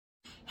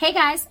Hey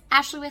guys,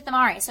 Ashley with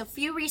Amare. So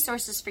few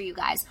resources for you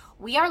guys.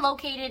 We are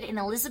located in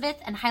Elizabeth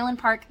and Highland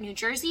Park, New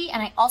Jersey,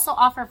 and I also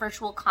offer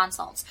virtual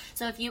consults.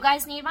 So if you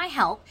guys need my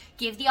help,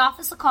 give the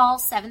office a call,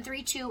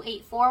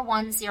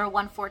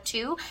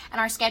 732-841-0142, and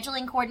our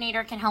scheduling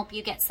coordinator can help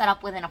you get set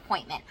up with an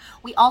appointment.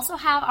 We also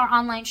have our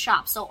online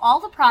shop. So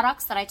all the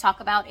products that I talk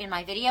about in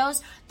my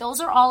videos,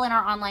 those are all in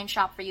our online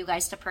shop for you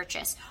guys to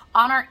purchase.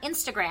 On our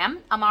Instagram,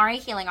 Amare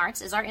Healing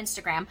Arts is our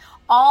Instagram.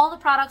 All the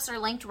products are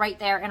linked right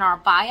there in our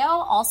bio.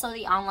 Also,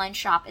 the online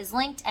shop is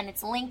linked, and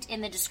it's linked in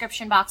the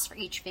description box for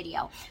each video.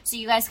 So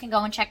you guys can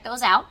go and check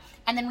those out.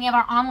 And then we have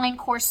our online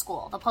course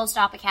school, the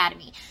Post-Op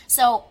Academy.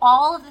 So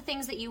all of the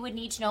things that you would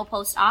need to know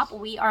post-op,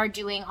 we are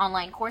doing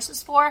online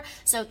courses for.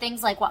 So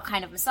things like what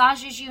kind of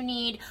massages you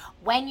need,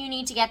 when you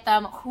need to get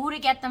them, who to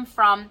get them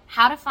from,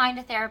 how to find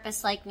a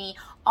therapist like me,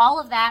 all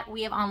of that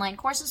we have online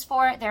courses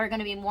for. There are going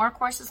to be more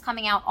courses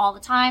coming out all the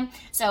time.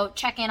 So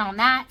check in on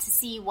that to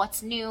see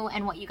what's new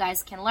and what you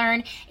guys can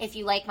learn. If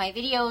you like my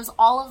videos,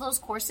 all of those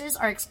courses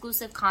are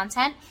exclusive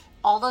content.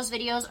 All those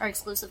videos are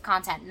exclusive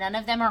content. None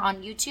of them are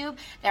on YouTube.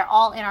 They're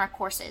all in our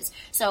courses.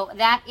 So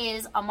that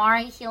is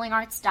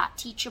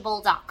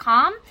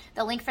amarehealingarts.teachable.com.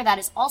 The link for that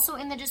is also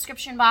in the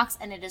description box,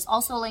 and it is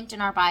also linked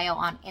in our bio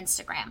on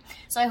Instagram.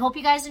 So I hope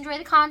you guys enjoy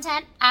the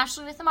content.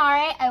 Ashley with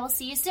Amare. I will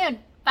see you soon.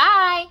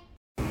 Bye.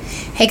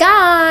 Hey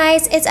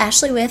guys, it's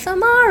Ashley with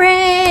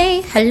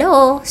Amare.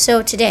 Hello.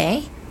 So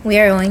today we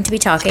are going to be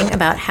talking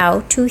about how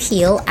to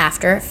heal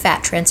after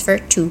fat transfer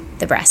to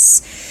the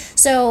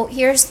breasts. So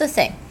here's the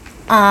thing.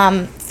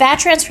 Fat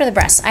transfer to the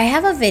breasts. I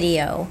have a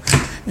video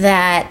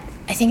that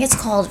I think it's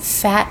called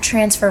Fat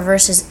Transfer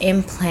versus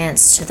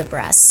Implants to the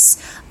Breasts.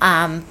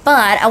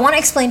 But I want to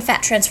explain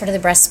fat transfer to the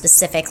breast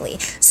specifically.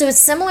 So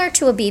it's similar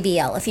to a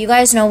BBL. If you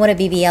guys know what a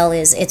BBL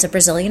is, it's a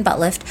Brazilian butt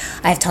lift.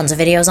 I have tons of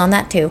videos on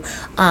that too.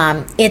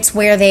 It's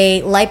where they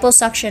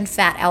liposuction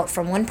fat out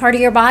from one part of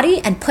your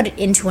body and put it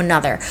into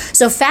another.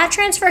 So fat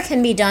transfer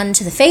can be done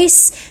to the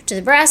face, to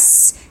the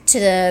breasts, to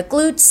the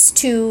glutes,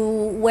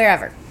 to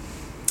wherever.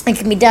 It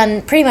can be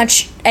done pretty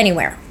much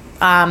anywhere.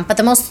 But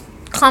the most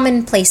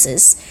common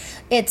places,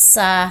 it's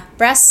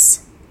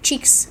breasts,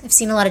 cheeks. I've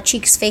seen a lot of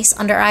cheeks, face,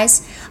 under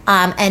eyes,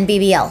 and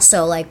BBL,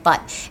 so like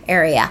butt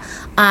area.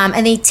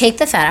 And they take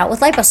the fat out with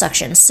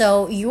liposuction.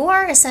 So you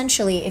are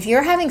essentially, if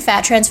you're having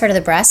fat transfer to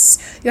the breasts,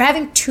 you're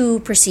having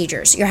two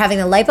procedures. You're having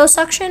the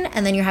liposuction,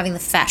 and then you're having the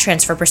fat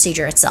transfer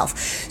procedure itself.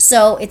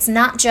 So it's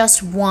not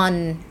just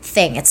one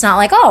thing. It's not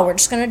like, oh, we're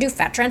just going to do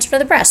fat transfer to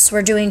the breasts.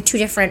 We're doing two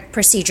different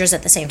procedures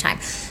at the same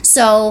time.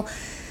 So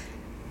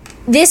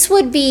this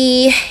would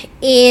be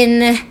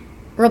in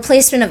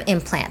replacement of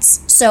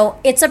implants. So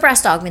it's a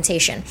breast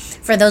augmentation.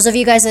 For those of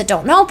you guys that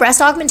don't know,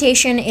 breast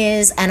augmentation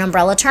is an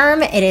umbrella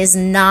term. It is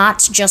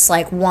not just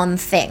like one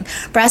thing.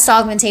 Breast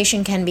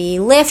augmentation can be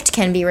lift,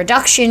 can be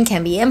reduction,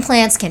 can be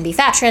implants, can be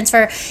fat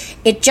transfer.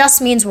 It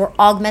just means we're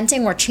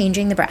augmenting, we're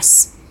changing the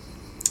breasts.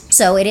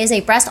 So it is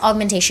a breast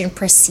augmentation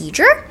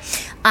procedure,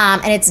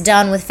 and it's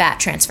done with fat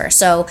transfer.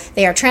 So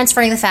they are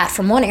transferring the fat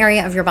from one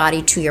area of your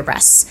body to your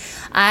breasts.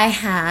 I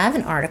have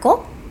an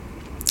article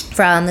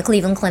from the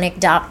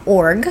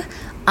clevelandclinic.org,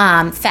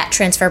 fat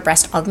transfer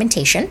breast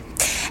augmentation.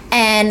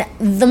 And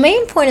the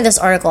main point of this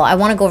article, I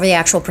want to go over the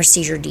actual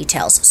procedure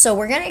details. So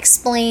we're going to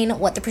explain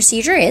what the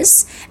procedure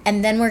is,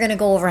 and then we're going to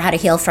go over how to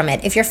heal from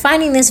it. If you're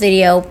finding this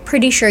video,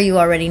 pretty sure you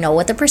already know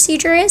what the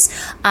procedure is.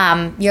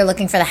 You're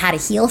looking for the how to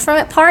heal from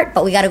it part,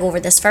 but we got to go over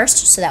this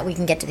first so that we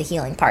can get to the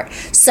healing part.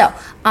 So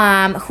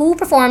who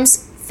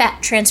performs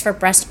fat transfer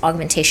breast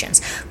augmentations?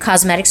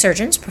 Cosmetic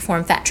surgeons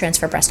perform fat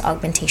transfer breast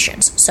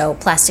augmentations. So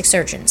plastic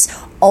surgeons,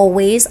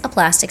 always a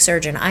plastic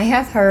surgeon. I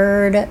have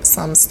heard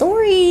some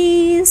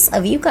stories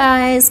of you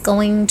guys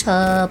going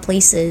to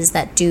places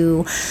that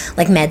do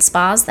like med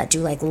spas that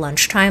do like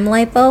lunchtime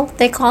lipo,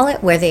 they call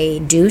it, where they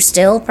do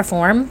still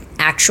perform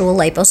actual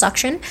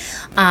liposuction,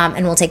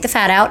 and we'll take the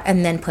fat out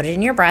and then put it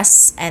in your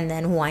breasts and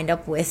then wind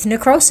up with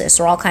necrosis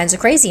or all kinds of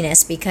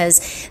craziness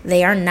because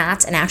they are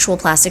not an actual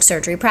plastic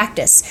surgery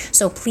practice.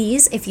 So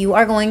please, if you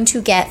are going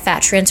to get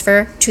fat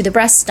transfer to the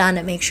breasts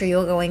done, make sure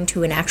you're going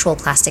to an actual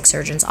plastic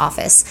surgeon's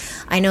office.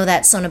 I know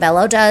that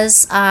Sonobello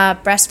does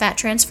breast fat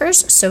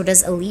transfers. So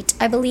does Elite,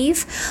 I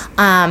believe.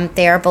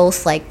 They are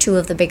both like two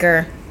of the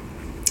bigger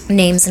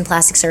names in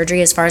plastic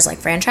surgery as far as like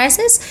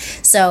franchises.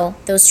 So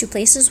those two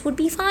places would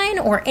be fine,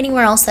 or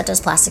anywhere else that does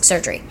plastic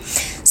surgery.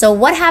 So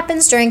what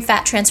happens during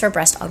fat transfer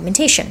breast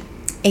augmentation?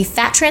 A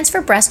fat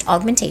transfer breast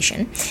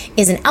augmentation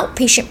is an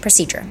outpatient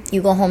procedure.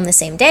 You go home the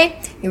same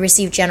day, you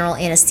receive general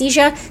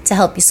anesthesia to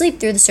help you sleep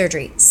through the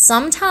surgery.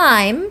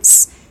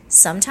 Sometimes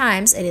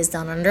it is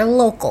done under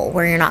local,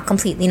 where you're not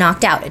completely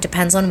knocked out. It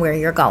depends on where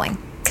you're going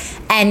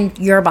and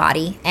your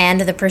body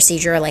and the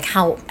procedure, like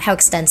how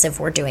extensive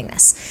we're doing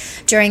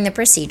this. During the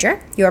procedure,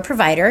 your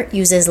provider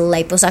uses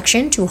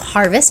liposuction to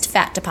harvest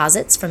fat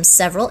deposits from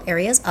several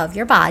areas of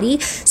your body.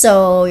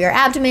 So your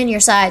abdomen, your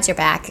sides, your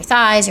back, your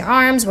thighs, your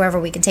arms, wherever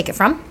we can take it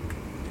from.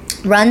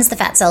 runs the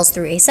fat cells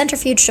through a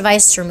centrifuge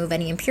device to remove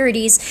any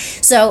impurities.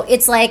 So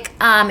it's like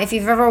if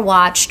you've ever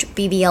watched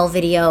BBL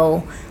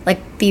video, like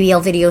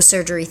BBL video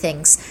surgery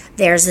things,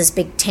 there's this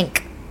big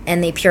tank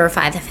and they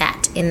purify the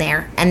fat in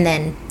there and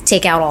then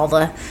take out all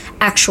the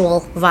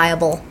actual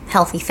viable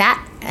healthy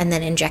fat and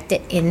then inject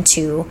it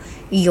into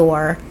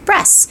your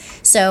breasts.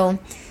 So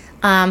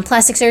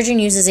plastic surgeon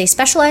uses a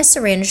specialized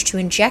syringe to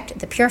inject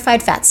the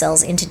purified fat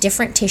cells into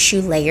different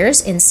tissue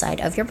layers inside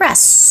of your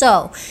breasts.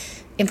 So,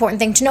 important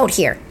thing to note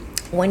here,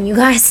 when you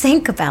guys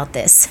think about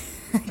this,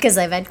 because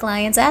I've had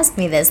clients ask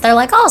me this, they're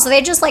like, oh, so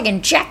they just like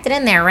inject it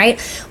in there, right?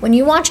 When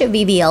you watch a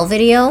BBL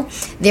video,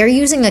 they're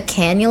using a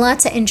cannula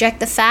to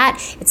inject the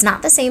fat. It's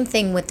not the same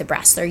thing with the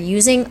breast. They're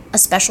using a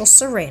special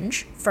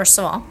syringe, first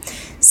of all.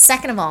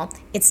 Second of all,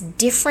 it's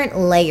different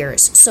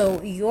layers.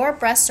 So your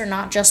breasts are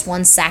not just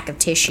one sack of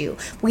tissue.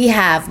 We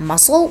have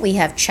muscle, we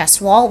have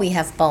chest wall, we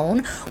have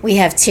bone, we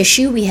have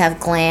tissue, we have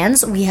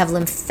glands, we have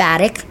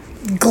lymphatic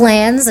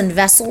glands and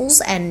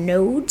vessels and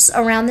nodes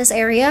around this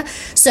area.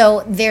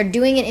 So they're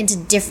doing it into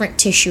different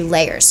tissue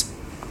layers.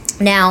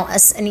 Now,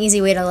 an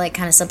easy way to like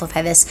kind of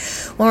simplify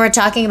this, when we're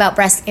talking about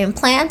breast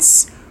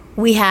implants,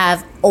 we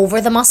have over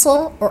the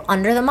muscle or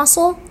under the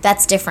muscle.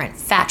 That's different.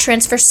 Fat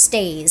transfer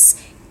stays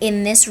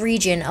in this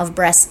region of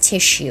breast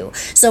tissue.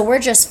 So we're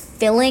just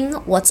filling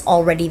what's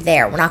already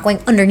there. We're not going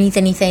underneath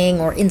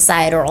anything or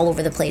inside or all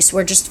over the place.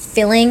 We're just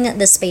filling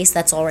the space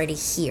that's already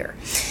here.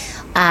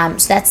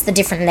 So that's the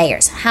different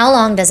layers. How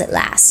long does it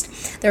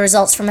last? The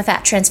results from a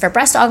fat transfer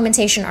breast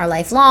augmentation are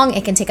lifelong.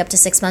 It can take up to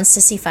 6 months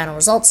to see final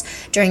results.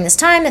 During this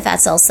time, the fat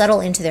cells settle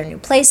into their new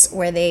place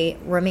where they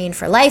remain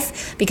for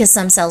life. Because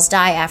some cells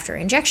die after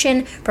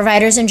injection,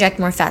 providers inject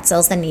more fat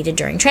cells than needed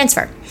during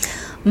transfer.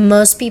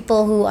 Most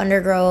people who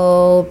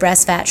undergo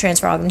breast fat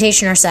transfer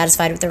augmentation are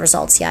satisfied with the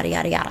results, yada,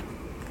 yada, yada.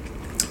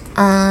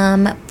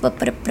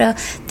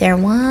 There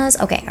was,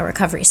 a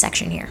recovery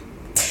section here.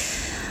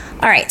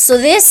 All right, so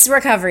this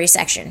recovery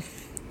section,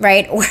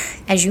 right,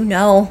 as you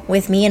know,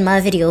 with me in my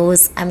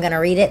videos, I'm going to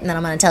read it and then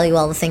I'm going to tell you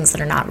all the things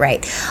that are not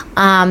right.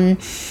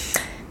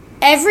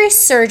 Every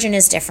surgeon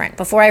is different.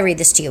 Before I read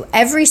this to you,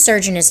 every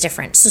surgeon is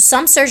different. So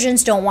some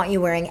surgeons don't want you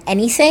wearing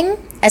anything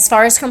as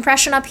far as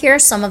compression up here.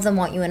 Some of them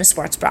want you in a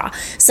sports bra.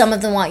 Some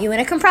of them want you in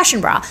a compression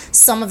bra.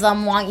 Some of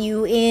them want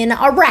you in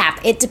a wrap.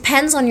 It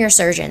depends on your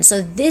surgeon.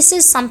 So this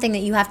is something that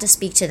you have to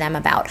speak to them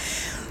about.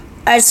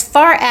 As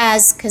far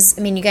as, because,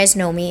 I mean, you guys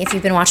know me if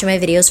you've been watching my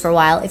videos for a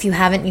while. If you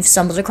haven't, you've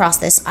stumbled across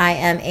this. I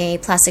am a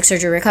plastic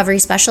surgery recovery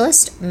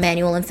specialist,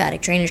 manual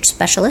lymphatic drainage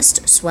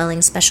specialist,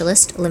 swelling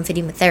specialist,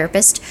 lymphedema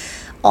therapist,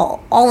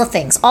 all the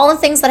things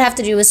that have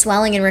to do with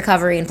swelling and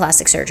recovery and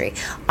plastic surgery.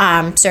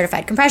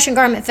 Certified compression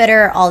garment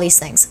fitter, all these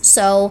things.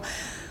 So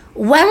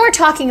when we're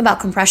talking about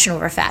compression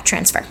over fat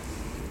transfer,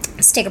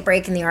 let's take a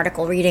break in the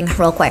article reading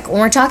real quick. When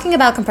we're talking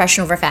about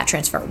compression over fat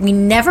transfer, we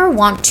never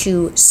want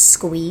to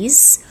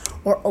squeeze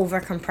or over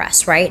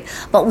compress, right?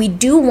 But we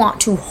do want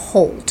to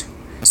hold.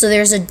 So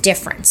there's a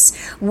difference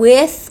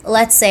with,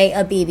 let's say,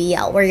 a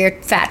BBL where your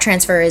fat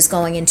transfer is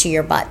going into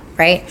your butt,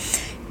 right?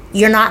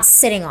 You're not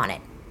sitting on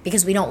it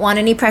because we don't want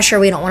any pressure.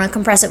 We don't want to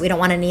compress it. We don't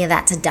want any of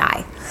that to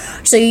die.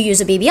 So you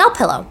use a BBL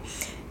pillow.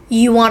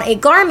 You want a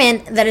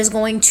garment that is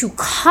going to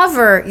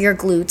cover your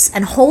glutes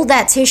and hold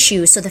that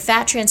tissue so the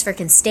fat transfer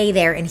can stay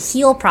there and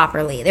heal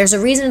properly. There's a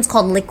reason it's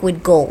called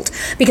liquid gold,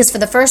 because for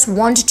the first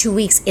 1 to 2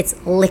 weeks, it's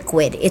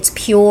liquid. It's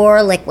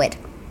pure liquid.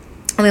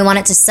 And we want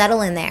it to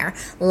settle in there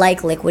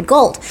like liquid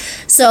gold.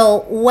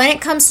 So when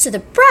it comes to the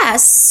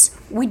breasts,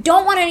 we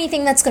don't want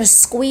anything that's going to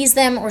squeeze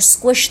them or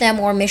squish them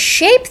or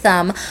misshape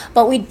them,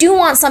 but we do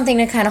want something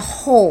to kind of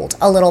hold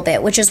a little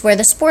bit, which is where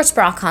the sports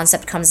bra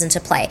concept comes into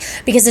play,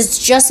 because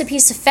it's just a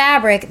piece of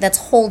fabric that's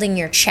holding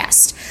your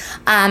chest.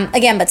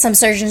 Again, but some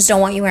surgeons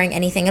don't want you wearing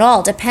anything at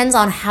all. Depends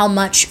on how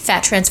much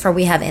fat transfer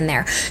we have in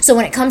there. So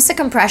when it comes to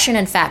compression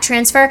and fat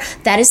transfer,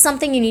 that is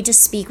something you need to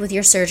speak with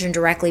your surgeon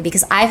directly,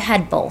 because I've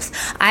had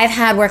both. I've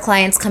had where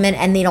clients come in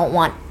and they don't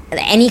want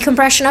any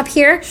compression up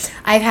here.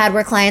 I've had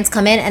where clients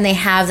come in and they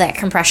have that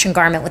compression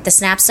garment with the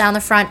snaps down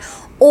the front,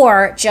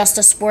 or just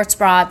a sports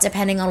bra,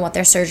 depending on what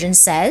their surgeon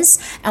says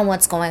and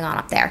what's going on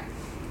up there.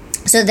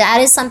 So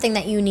that is something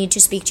that you need to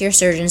speak to your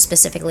surgeon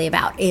specifically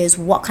about, is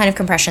what kind of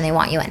compression they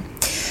want you in.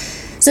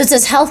 So it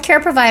says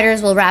healthcare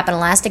providers will wrap an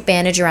elastic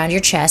bandage around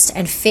your chest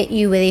and fit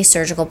you with a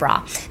surgical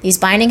bra. These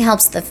bindings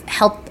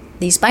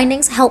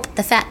help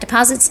the fat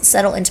deposits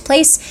settle into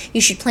place.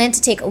 You should plan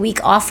to take a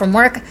week off from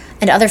work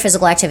and other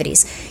physical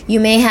activities. You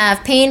may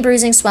have pain,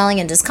 bruising, swelling,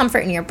 and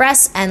discomfort in your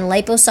breasts and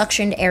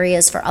liposuctioned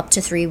areas for up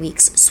to 3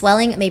 weeks.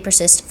 Swelling may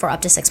persist for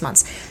up to 6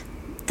 months.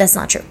 That's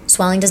not true.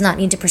 Swelling does not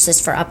need to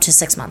persist for up to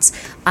 6 months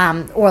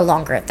or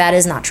longer. That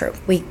is not true.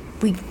 We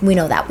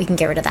know that. We can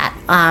get rid of that.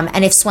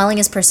 And if swelling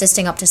is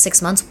persisting up to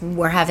 6 months,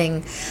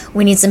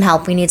 we need some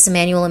help. We need some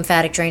manual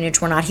lymphatic drainage.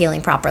 We're not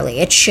healing properly.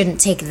 It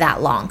shouldn't take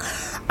that long.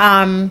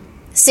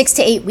 6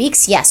 to 8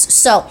 weeks, yes.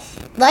 So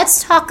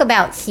let's talk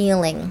about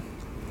healing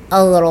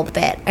a little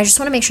bit. I just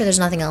want to make sure there's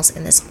nothing else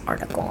in this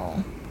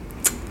article.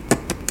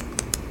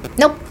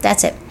 Nope,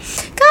 that's it.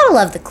 Gotta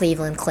love the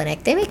Cleveland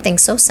Clinic. They make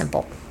things so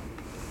simple.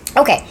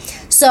 Okay,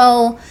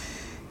 so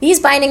these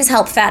bindings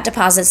help fat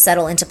deposits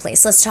settle into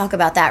place. Let's talk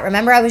about that.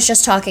 Remember, I was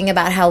just talking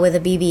about how with a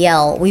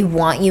BBL, we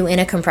want you in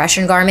a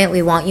compression garment.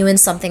 We want you in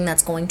something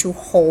that's going to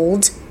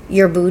hold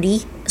your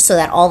booty so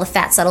that all the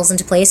fat settles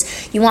into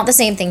place. You want the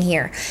same thing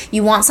here.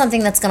 You want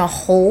something that's going to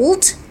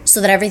hold so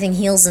that everything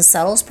heals and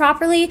settles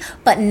properly,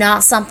 but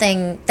not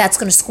something that's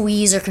going to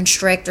squeeze or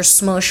constrict or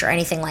smush or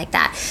anything like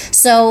that.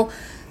 So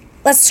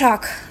let's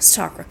talk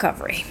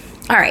recovery.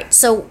 All right,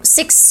 so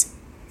 6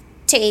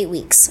 to 8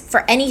 weeks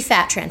for any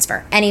fat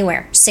transfer,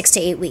 anywhere, 6 to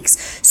 8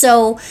 weeks.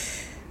 So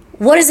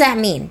what does that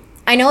mean?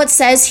 I know it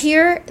says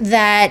here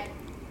that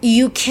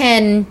you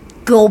can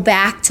go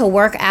back to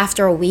work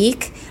after a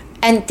week,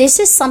 and this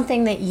is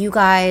something that you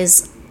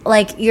guys,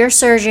 like your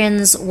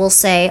surgeons will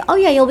say, oh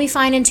yeah, you'll be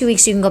fine in 2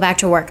 weeks, you can go back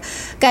to work.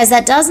 Guys,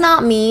 that does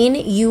not mean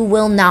you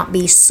will not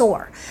be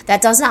sore.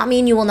 That does not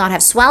mean you will not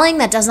have swelling.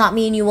 That does not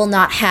mean you will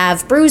not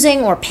have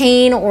bruising or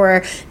pain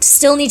or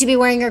still need to be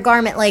wearing your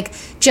garment. Like,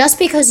 just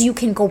because you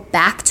can go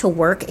back to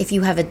work if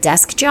you have a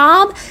desk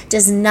job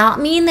does not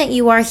mean that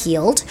you are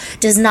healed,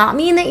 does not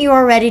mean that you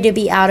are ready to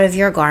be out of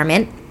your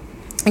garment.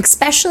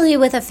 Especially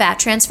with a fat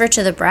transfer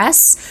to the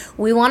breasts,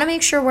 we want to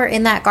make sure we're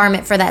in that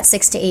garment for that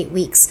 6 to 8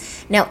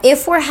 weeks. Now,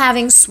 if we're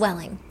having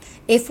swelling,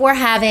 if we're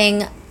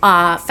having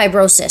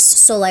fibrosis,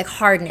 so like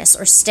hardness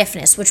or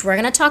stiffness, which we're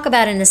going to talk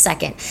about in a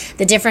second,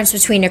 the difference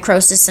between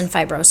necrosis and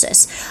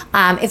fibrosis.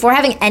 If we're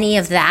having any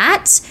of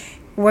that,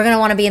 we're going to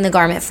want to be in the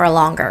garment for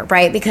longer,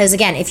 right? Because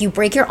again, if you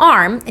break your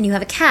arm and you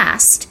have a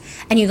cast,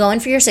 and you go in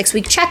for your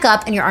 6-week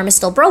checkup and your arm is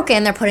still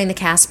broken, they're putting the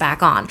cast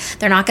back on.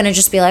 They're not going to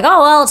just be like,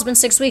 oh, well, it's been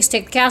 6 weeks,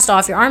 take the cast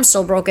off, your arm's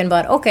still broken,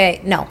 but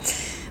okay. No.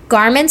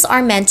 Garments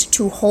are meant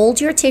to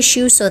hold your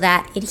tissue so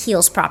that it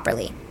heals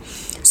properly.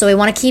 So we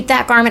want to keep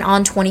that garment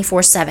on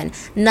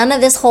 24/7. None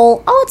of this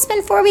whole, oh, it's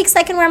been 4 weeks,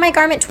 I can wear my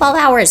garment 12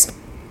 hours.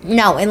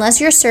 No,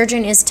 unless your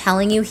surgeon is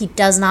telling you he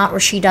does not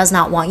or she does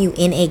not want you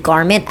in a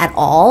garment at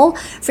all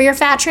for your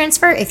fat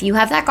transfer, if you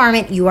have that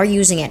garment, you are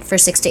using it for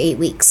 6 to 8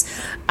 weeks.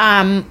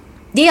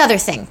 The other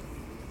thing,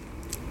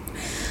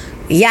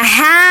 you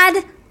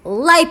had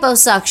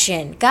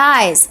liposuction.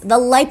 Guys, the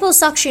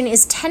liposuction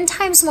is 10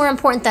 times more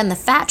important than the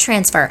fat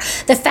transfer.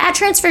 The fat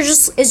transfer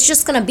is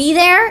just going to be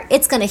there.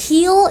 It's going to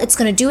heal. It's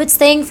going to do its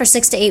thing for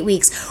 6 to 8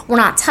 weeks. We're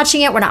not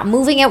touching it. We're not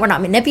moving it. We're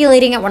not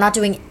manipulating it. We're not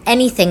doing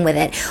anything with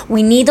it.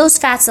 We need those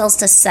fat cells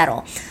to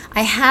settle.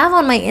 I have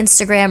on my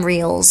Instagram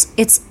reels,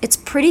 it's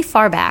pretty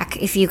far back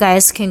if you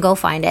guys can go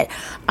find it.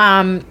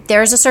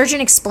 There's a surgeon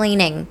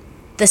explaining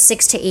the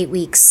 6 to 8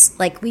 weeks,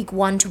 like week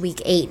 1 to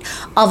week 8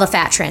 of a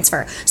fat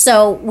transfer.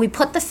 So we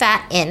put the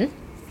fat in,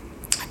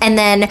 and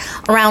then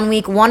around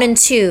week 1 and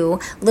 2,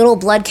 little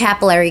blood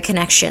capillary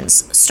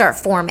connections start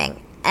forming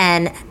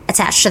and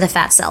attach to the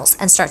fat cells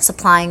and start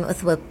supplying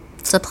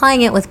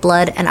it with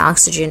blood and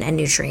oxygen and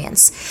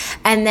nutrients.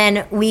 And then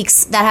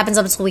that happens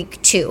up until week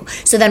 2.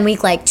 So then week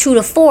 2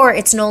 to 4,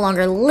 it's no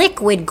longer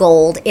liquid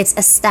gold, it's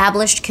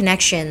established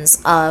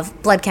connections of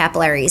blood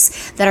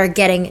capillaries that are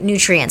getting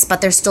nutrients,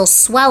 but there's still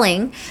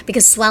swelling,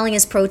 because swelling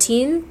is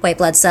protein, white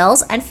blood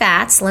cells, and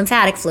fats,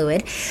 lymphatic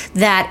fluid,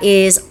 that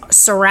is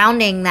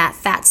surrounding that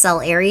fat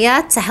cell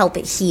area to help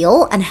it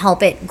heal and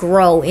help it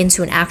grow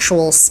into an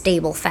actual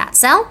stable fat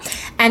cell.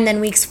 And then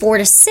weeks 4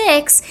 to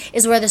 6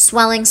 is where the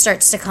swelling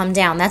starts to come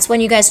down. That's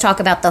when you guys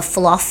talk about the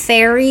fluff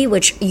fairy,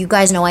 which you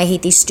guys know I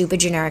hate these stupid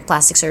generic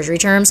plastic surgery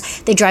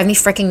terms. They drive me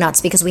freaking nuts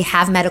because we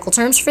have medical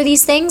terms for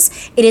these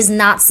things. It is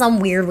not some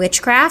weird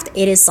witchcraft.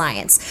 It is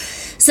science.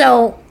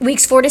 So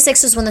weeks 4 to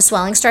 6 is when the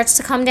swelling starts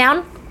to come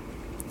down.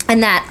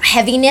 And that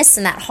heaviness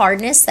and that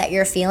hardness that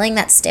you're feeling,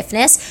 that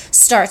stiffness,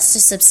 starts to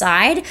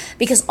subside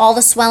because all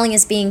the swelling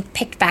is being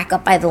picked back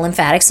up by the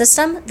lymphatic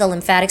system. The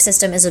lymphatic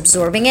system is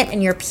absorbing it,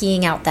 and you're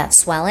peeing out that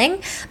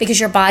swelling because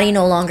your body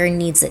no longer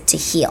needs it to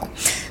heal.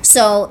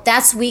 So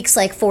that's weeks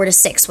 4 to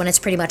 6 when it's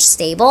pretty much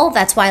stable.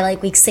 That's why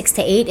week 6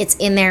 to 8, it's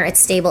in there, it's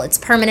stable, it's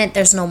permanent.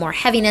 There's no more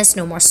heaviness,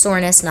 no more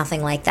soreness,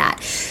 nothing like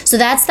that. So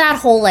that's that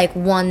whole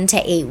 1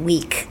 to 8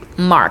 week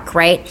mark,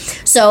 right?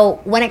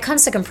 So when it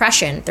comes to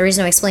compression, the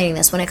reason I'm explaining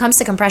this, when it comes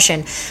to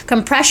compression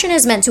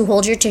is meant to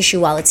hold your tissue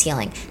while it's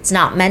healing. It's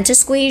not meant to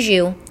squeeze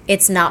you.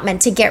 It's not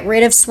meant to get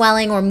rid of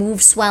swelling or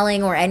move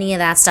swelling or any of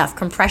that stuff.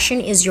 Compression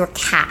is your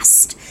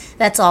cast.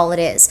 That's all it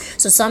is.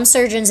 So some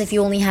surgeons, if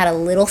you only had a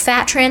little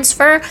fat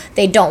transfer,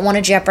 they don't want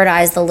to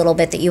jeopardize the little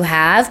bit that you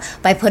have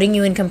by putting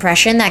you in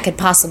compression that could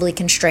possibly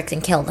constrict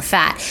and kill the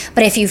fat.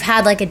 But if you've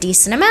had a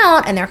decent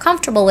amount and they're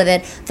comfortable with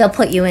it, they'll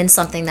put you in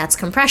something that's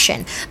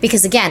compression.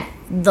 Because again,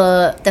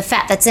 the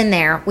fat that's in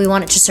there, we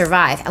want it to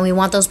survive, and we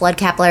want those blood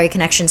capillary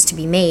connections to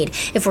be made.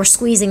 If we're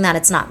squeezing that,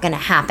 it's not going to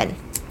happen.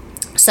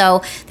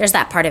 So there's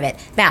that part of it.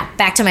 Now,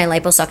 back to my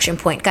liposuction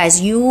point. Guys,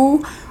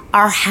 you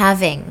are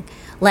having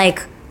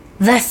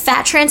the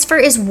fat transfer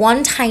is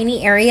one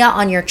tiny area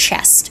on your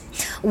chest.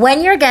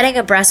 When you're getting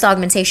a breast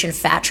augmentation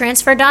fat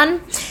transfer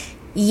done,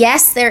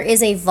 yes, there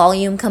is a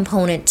volume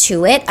component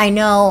to it. I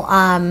know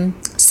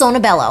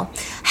Sonobello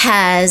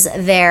has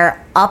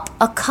their up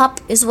a cup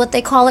is what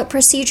they call it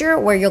procedure,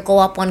 where you'll go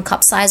up 1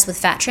 cup size with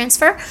fat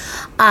transfer.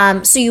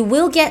 So you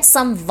will get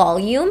some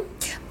volume,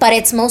 but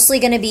it's mostly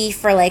going to be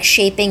for like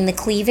shaping the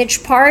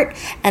cleavage part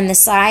and the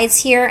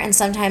sides here and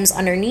sometimes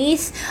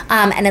underneath,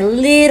 and a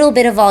little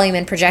bit of volume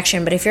and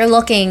projection. But if you're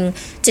looking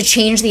to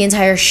change the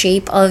entire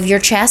shape of your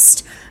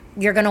chest,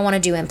 you're going to want to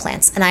do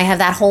implants. And I have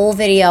that whole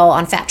video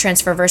on fat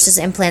transfer versus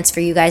implants for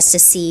you guys to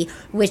see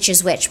which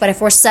is which. But if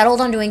we're settled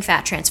on doing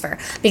fat transfer,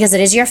 because it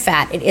is your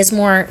fat, it is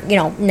more,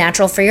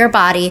 natural for your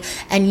body,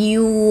 and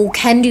you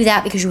can do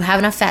that because you have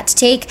enough fat to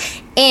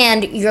take,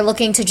 and you're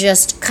looking to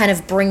just kind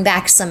of bring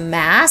back some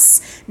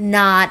mass,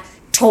 not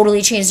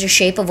totally change the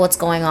shape of what's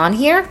going on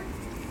here.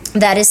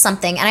 That is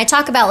something. And I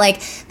talk about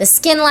like the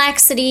skin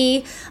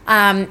laxity,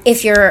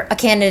 if you're a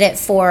candidate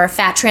for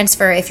fat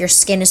transfer, if your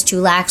skin is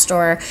too laxed,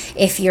 or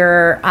if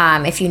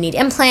you need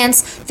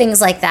implants, things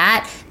like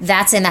that.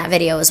 That's in that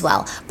video as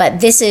well.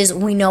 But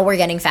we know we're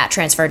getting fat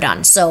transfer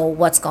done. So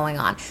what's going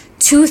on?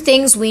 2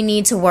 things we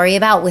need to worry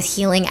about with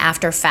healing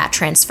after fat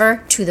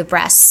transfer to the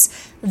breasts.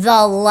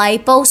 The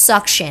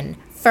liposuction,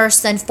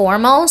 first and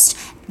foremost,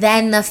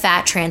 then the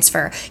fat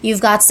transfer. You've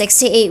got 6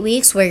 to 8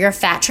 weeks where your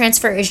fat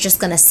transfer is just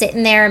going to sit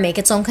in there, make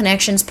its own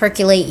connections,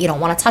 percolate. You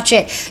don't want to touch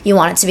it. You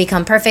want it to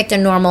become perfect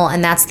and normal,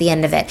 and that's the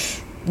end of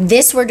it.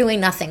 This we're doing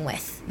nothing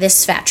with,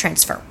 this fat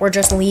transfer. We're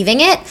just leaving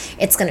it.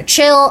 It's going to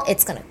chill.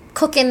 It's going to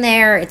cook in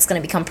there. It's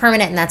going to become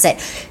permanent, and that's it.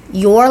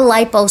 Your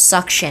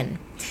liposuction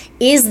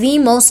is the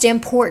most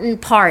important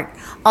part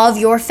of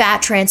your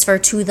fat transfer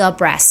to the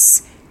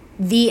breasts.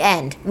 The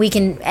end. We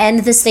can end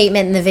the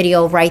statement in the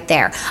video right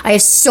there. I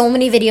have so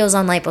many videos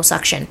on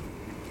liposuction,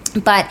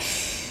 but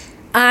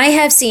I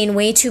have seen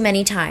way too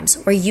many times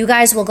where you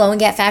guys will go and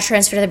get fat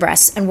transfer to the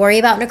breasts and worry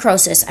about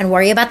necrosis and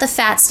worry about the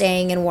fat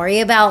staying and worry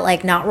about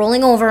like not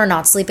rolling over or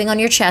not sleeping on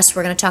your chest.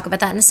 We're going to talk about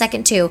that in a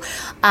second too.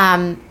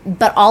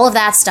 But all of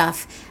that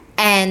stuff,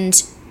 and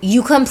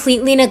you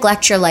completely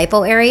neglect your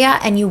lipo area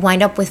and you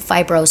wind up with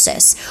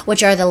fibrosis,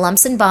 which are the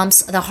lumps and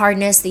bumps, the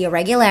hardness, the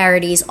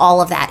irregularities,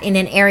 all of that in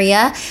an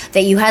area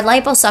that you had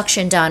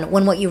liposuction done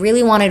when what you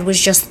really wanted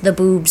was just the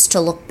boobs to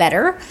look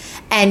better,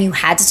 and you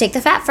had to take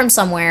the fat from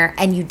somewhere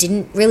and you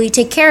didn't really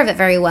take care of it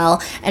very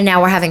well, and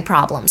now we're having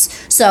problems.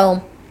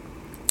 So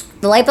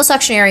the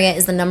liposuction area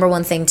is the number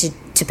one thing to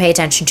pay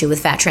attention to with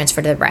fat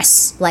transfer to the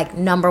breasts, like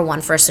number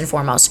one, first and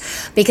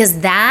foremost,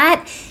 because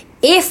that,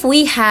 if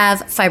we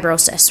have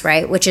fibrosis,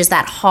 right, which is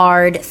that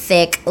hard,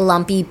 thick,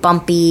 lumpy,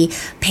 bumpy,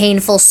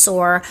 painful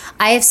sore,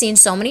 I have seen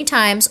so many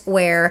times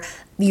where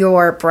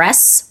your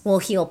breasts will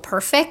heal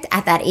perfect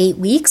at that 8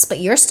 weeks, but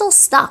you're still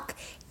stuck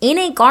in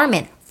a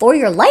garment for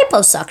your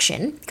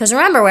liposuction, because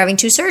remember, we're having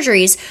 2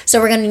 surgeries,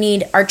 so we're going to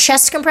need our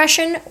chest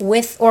compression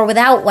with or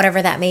without,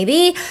 whatever that may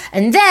be,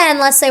 and then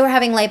let's say we're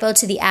having lipo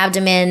to the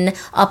abdomen,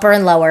 upper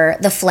and lower,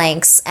 the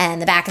flanks,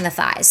 and the back and the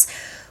thighs.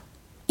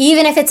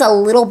 Even if it's a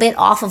little bit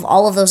off of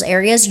all of those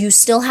areas, you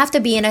still have to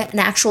be in an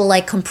actual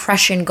like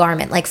compression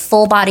garment, like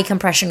full body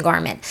compression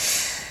garment.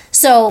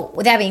 So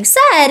with that being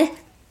said,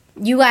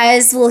 you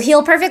guys will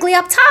heal perfectly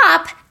up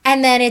top,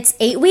 and then it's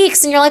 8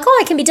 weeks and you're like, oh,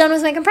 I can be done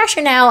with my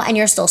compression now, and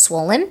you're still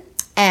swollen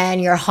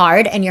and you're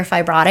hard and you're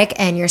fibrotic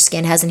and your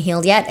skin hasn't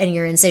healed yet and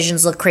your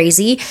incisions look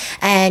crazy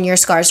and your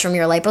scars from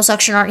your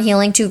liposuction aren't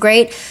healing too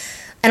great,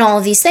 and all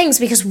of these things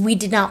because we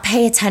did not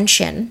pay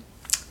attention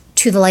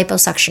to the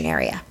liposuction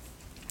area.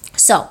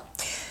 So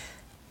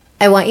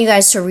I want you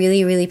guys to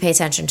really, really pay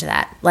attention to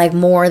that, like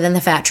more than the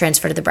fat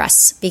transfer to the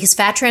breasts, because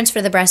fat transfer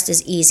to the breast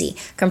is easy.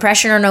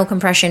 Compression or no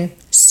compression,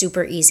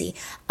 super easy.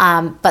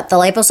 But the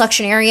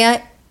liposuction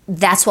area,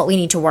 that's what we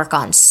need to work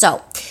on.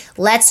 So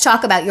let's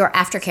talk about your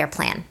aftercare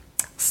plan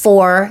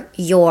for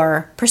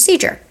your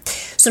procedure.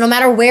 So no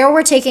matter where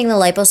we're taking the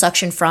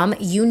liposuction from,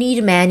 you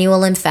need manual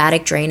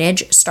lymphatic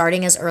drainage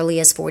starting as early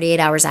as 48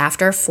 hours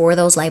after for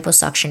those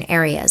liposuction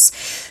areas.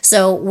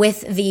 So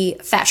with the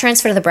fat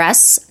transfer to the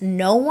breasts,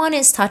 no one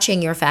is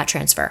touching your fat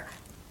transfer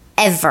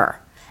ever.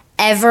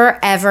 Ever,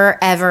 ever,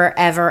 ever,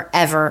 ever,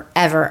 ever,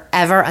 ever,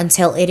 ever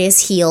until it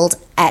is healed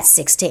at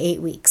 6 to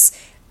 8 weeks.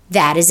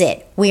 That is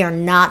it. We are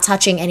not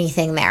touching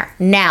anything there.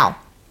 Now,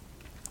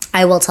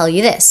 I will tell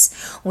you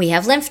this. We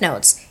have lymph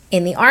nodes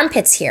in the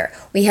armpits here.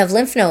 We have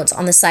lymph nodes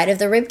on the side of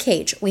the rib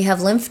cage. We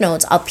have lymph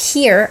nodes up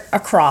here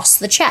across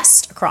the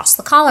chest, across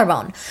the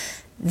collarbone.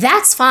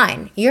 That's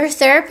fine. Your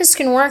therapist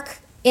can work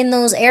in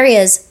those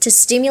areas to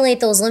stimulate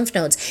those lymph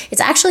nodes.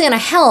 It's actually going to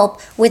help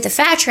with the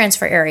fat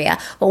transfer area,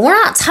 but we're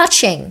not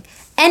touching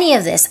any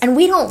of this, and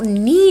we don't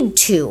need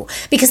to,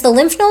 because the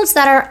lymph nodes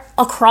that are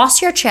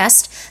across your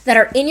chest, that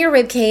are in your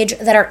rib cage,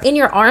 that are in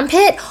your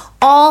armpit,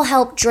 all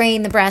help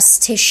drain the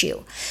breast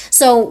tissue.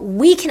 So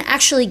we can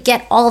actually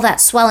get all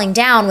that swelling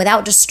down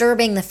without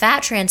disturbing the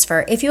fat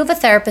transfer if you have a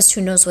therapist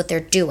who knows what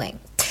they're doing.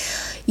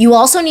 You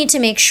also need to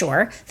make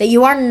sure that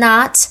you are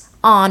not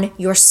on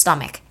your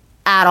stomach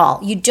at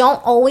all. You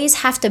don't always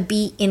have to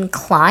be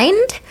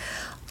inclined,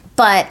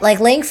 but like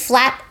laying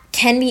flat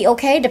can be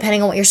okay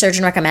depending on what your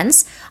surgeon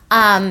recommends.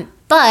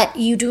 But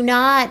you do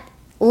not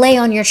lay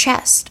on your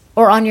chest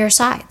or on your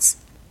sides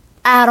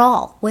at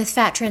all with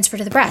fat transfer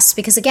to the breasts,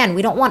 because again,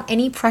 we don't want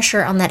any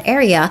pressure on that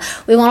area.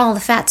 We want all the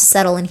fat to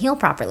settle and heal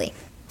properly.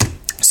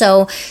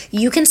 So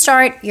you can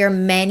start your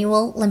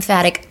manual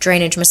lymphatic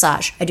drainage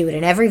massage. I do it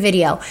in every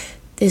video.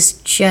 This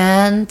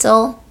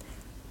gentle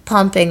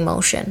pumping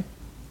motion.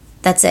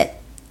 That's it.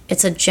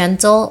 It's a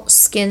gentle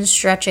skin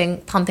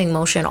stretching pumping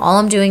motion. All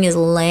I'm doing is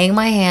laying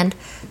my hand,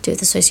 do it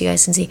this way so you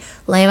guys can see,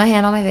 laying my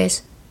hand on my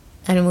face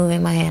and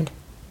moving my hand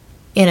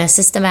in a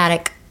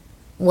systematic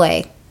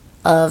way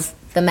of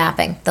the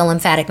mapping, the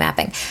lymphatic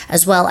mapping,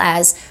 as well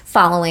as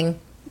following,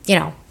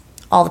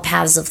 all the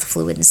paths of the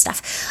fluid and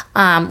stuff,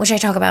 which I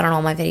talk about in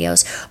all my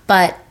videos.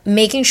 But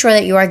making sure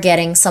that you are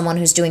getting someone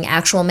who's doing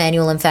actual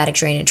manual lymphatic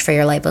drainage for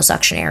your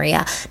liposuction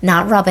area.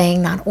 Not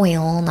rubbing, not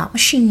oil, not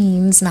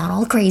machines, not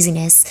all the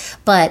craziness,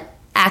 but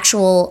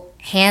actual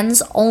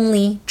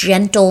hands-only,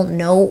 gentle,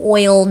 no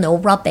oil, no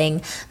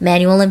rubbing,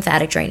 manual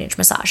lymphatic drainage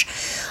massage.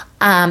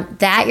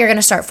 That you're going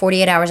to start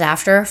 48 hours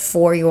after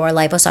for your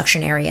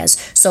liposuction areas.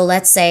 So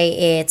let's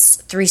say it's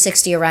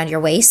 360 around your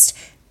waist.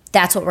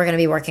 That's what we're going to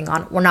be working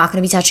on. We're not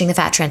going to be touching the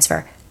fat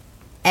transfer.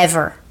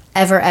 Ever.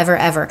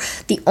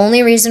 The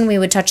only reason we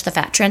would touch the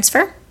fat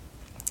transfer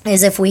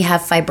is if we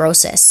have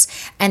fibrosis.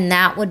 And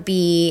that would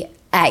be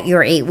at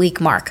your 8-week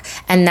mark.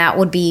 And that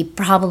would be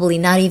probably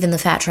not even the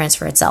fat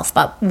transfer itself.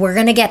 But we're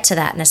going to get to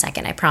that in a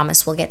second. I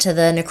promise we'll get to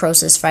the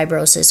necrosis,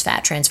 fibrosis,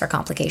 fat transfer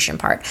complication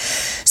part.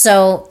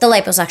 So the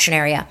liposuction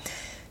area.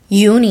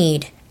 You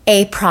need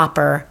a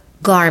proper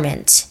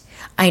garment.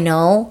 I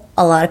know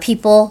a lot of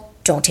people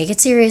don't take it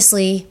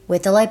seriously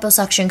with the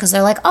liposuction because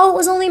they're like, oh, it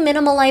was only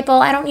minimal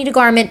lipo. I don't need a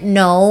garment.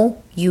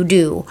 No, you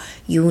do.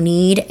 You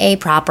need a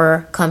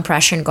proper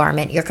compression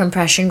garment. Your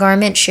compression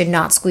garment should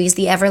not squeeze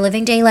the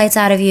ever-living daylights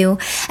out of you.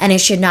 And it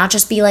should not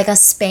just be like a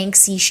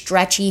Spanxy,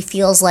 stretchy,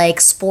 feels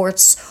like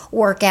sports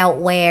workout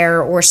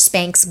wear or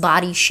Spanx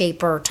body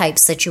shaper type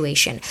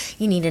situation.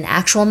 You need an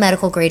actual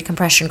medical grade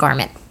compression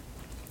garment.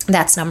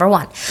 That's number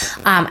one.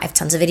 I have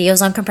tons of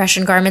videos on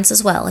compression garments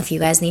as well if you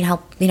guys need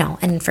help,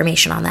 and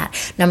information on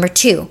that. Number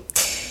two,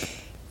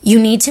 you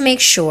need to make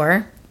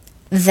sure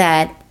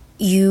that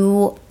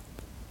you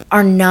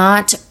are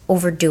not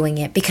overdoing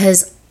it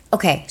because,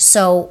 okay,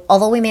 so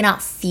although we may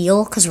not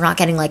feel, because we're not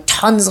getting like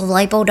tons of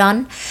lipo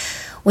done,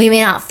 we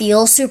may not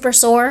feel super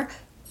sore.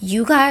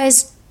 You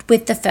guys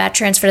with the fat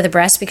transfer to the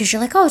breast, because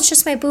you're like, oh, it's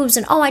just my boobs,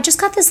 and oh, I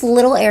just got this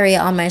little area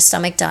on my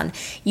stomach done.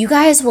 You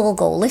guys will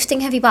go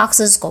lifting heavy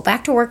boxes, go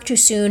back to work too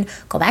soon,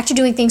 go back to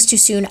doing things too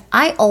soon.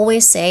 I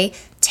always say,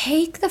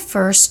 take the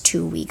first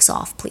 2 weeks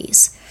off,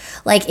 please.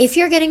 Like if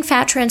you're getting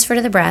fat transfer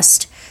to the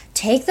breast,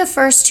 take the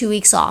first 2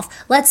 weeks off.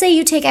 Let's say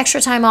you take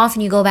extra time off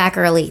and you go back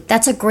early.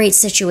 That's a great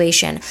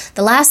situation.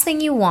 The last thing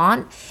you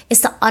want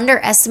is to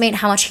underestimate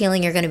how much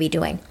healing you're going to be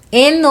doing.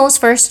 In those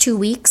first 2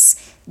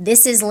 weeks,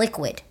 this is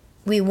liquid.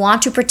 We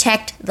want to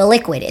protect the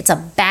liquid. It's a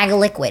bag of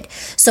liquid.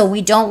 So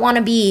we don't want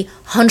to be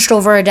hunched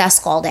over a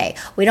desk all day.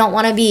 We don't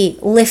want to be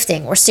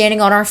lifting or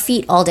standing on our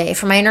feet all day.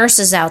 For my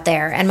nurses out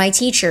there and my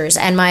teachers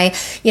and my,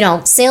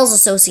 sales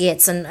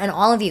associates and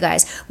all of you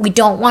guys, we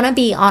don't want to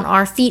be on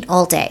our feet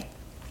all day.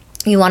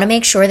 You want to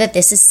make sure that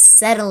this is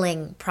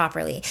settling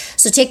properly.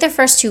 So take the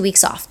first 2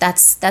 weeks off.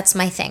 That's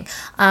my thing.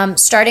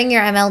 Starting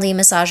your MLD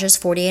massages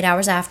 48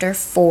 hours after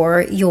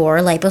for your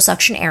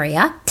liposuction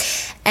area.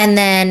 And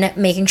then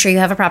making sure you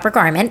have a proper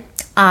garment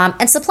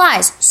and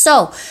supplies.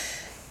 So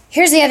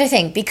here's the other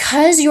thing.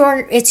 Because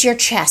it's your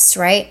chest,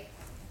 right?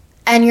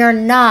 And you're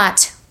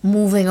not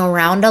moving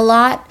around a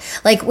lot.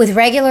 Like with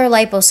regular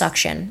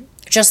liposuction,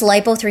 just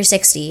lipo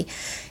 360,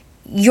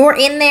 you're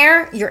in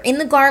there, you're in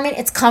the garment,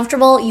 it's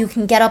comfortable, you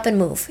can get up and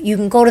move. You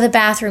can go to the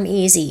bathroom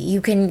easy.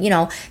 You can,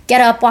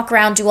 get up, walk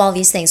around, do all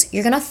these things.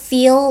 You're going to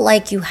feel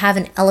like you have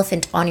an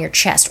elephant on your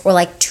chest or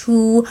like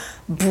 2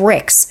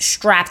 bricks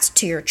strapped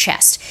to your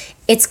chest.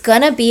 It's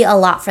going to be a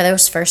lot for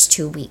those first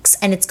 2 weeks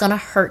and it's going to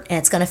hurt and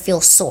it's going to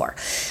feel sore.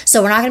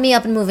 So we're not going to be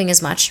up and moving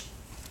as much.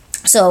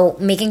 So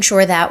making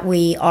sure that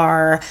we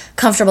are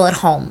comfortable at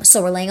home.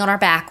 So we're laying on our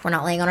back. We're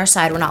not laying on our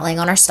side. We're not laying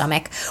on our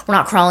stomach. We're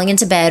not crawling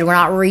into bed. We're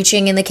not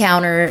reaching in the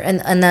counter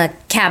and the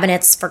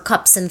cabinets for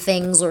cups and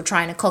things or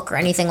trying to cook or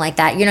anything like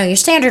that. Your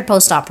standard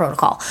post-op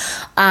protocol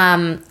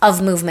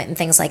of movement and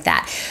things like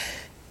that.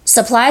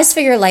 Supplies for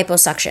your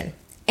liposuction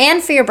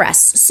and for your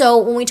breasts. So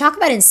when we talk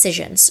about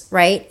incisions,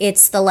 right,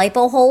 it's the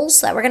lipo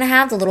holes that we're going to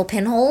have, the little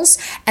pinholes.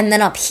 And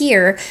then up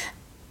here,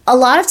 a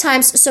lot of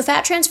times, so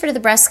fat transfer to the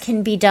breast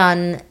can be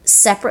done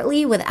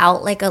separately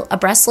without like a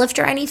breast lift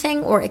or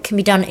anything, or it can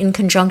be done in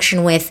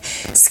conjunction with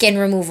skin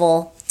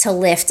removal to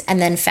lift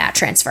and then fat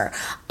transfer.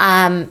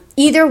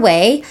 Either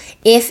way,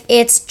 if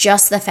it's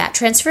just the fat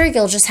transfer,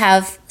 you'll just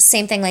have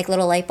same thing like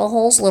little lipo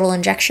holes, little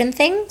injection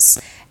things,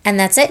 and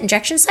that's it,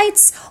 injection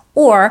sites.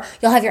 Or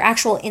you'll have your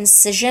actual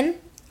incision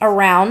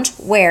around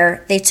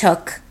where they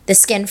took the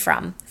skin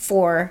from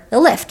for the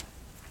lift.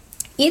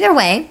 Either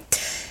way,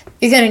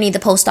 you're going to need the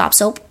post-op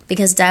soap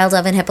because Dialed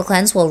Oven HIPAA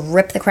Cleanse will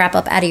rip the crap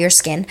up out of your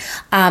skin,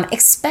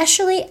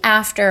 especially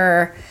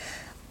after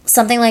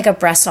something like a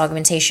breast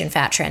augmentation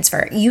fat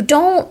transfer, you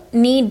don't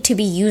need to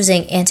be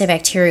using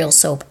antibacterial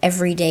soap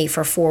every day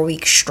for 4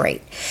 weeks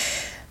straight.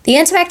 The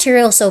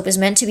antibacterial soap is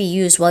meant to be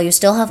used while you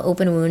still have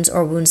open wounds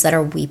or wounds that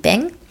are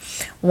weeping.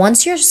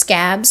 Once your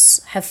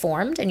scabs have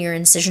formed and your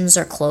incisions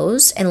are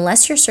closed,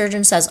 unless your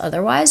surgeon says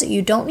otherwise,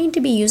 you don't need to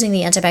be using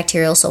the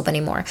antibacterial soap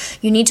anymore.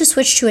 You need to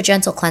switch to a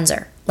gentle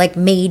cleanser, like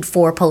made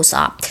for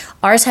post-op.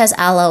 Ours has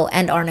aloe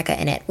and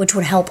arnica in it, which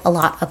would help a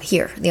lot up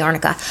here, the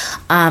arnica,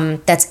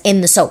 that's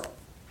in the soap.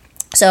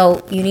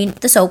 So you need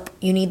the soap,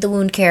 you need the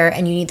wound care,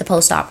 and you need the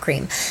post-op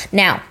cream.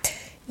 Now,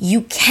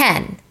 you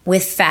can,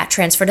 with fat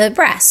transfer to the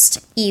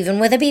breast, even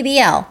with a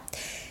BBL,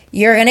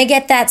 you're going to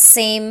get that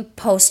same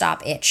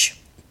post-op itch,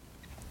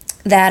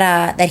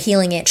 that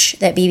healing itch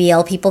that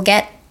BBL people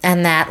get,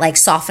 and that like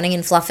softening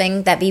and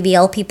fluffing that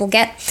BBL people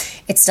get.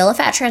 It's still a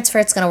fat transfer.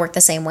 It's going to work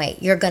the same way.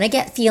 You're going to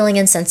get feeling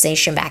and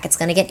sensation back. It's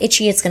going to get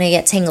itchy. It's going to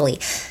get tingly.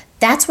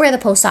 That's where the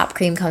post-op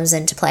cream comes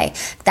into play.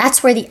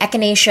 That's where the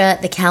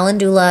echinacea, the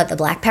calendula, the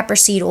black pepper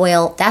seed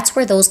oil, that's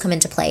where those come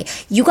into play.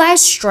 You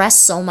guys stress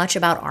so much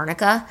about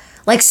arnica,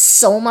 like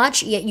so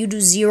much, yet you do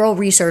zero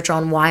research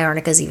on why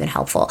arnica is even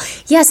helpful.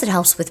 Yes, it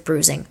helps with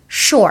bruising,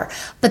 sure,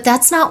 but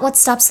that's not what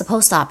stops the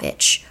post-op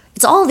itch.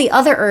 It's all the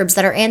other herbs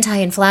that are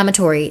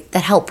anti-inflammatory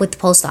that help with the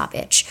post-op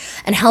itch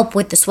and help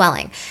with the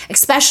swelling,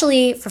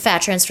 especially for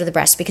fat transfer to the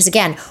breast, because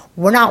again,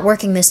 we're not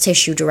working this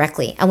tissue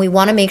directly and we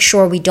want to make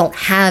sure we don't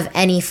have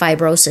any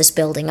fibrosis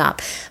building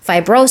up.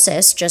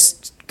 Fibrosis,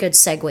 just good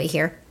segue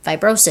here,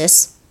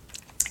 fibrosis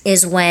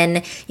is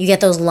when you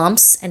get those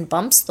lumps and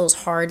bumps, those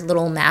hard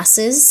little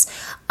masses,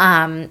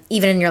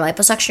 even in your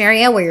liposuction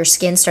area where your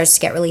skin starts to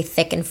get really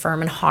thick and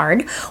firm and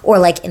hard, or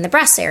like in the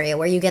breast area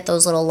where you get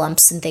those little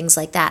lumps and things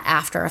like that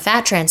after a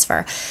fat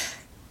transfer.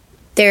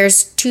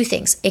 There's two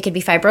things. It could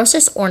be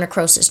fibrosis or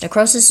necrosis.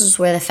 Necrosis is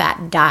where the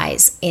fat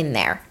dies in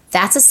there.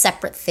 That's a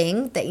separate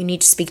thing that you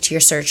need to speak to your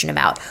surgeon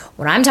about.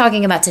 What I'm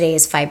talking about today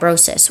is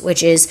fibrosis,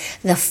 which is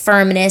the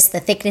firmness, the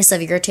thickness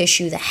of your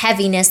tissue, the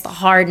heaviness, the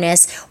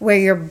hardness,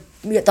 where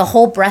the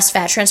whole breast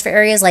fat transfer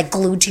area is like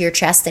glued to your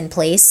chest in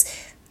place.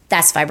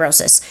 That's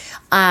fibrosis.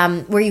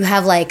 Where you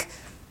have like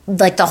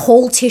the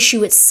whole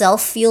tissue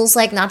itself feels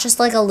like not just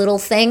like a little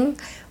thing,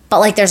 but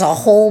like there's a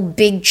whole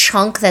big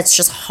chunk that's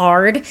just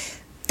hard.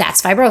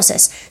 That's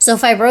fibrosis. So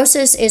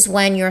fibrosis is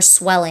when your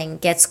swelling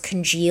gets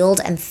congealed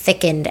and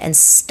thickened and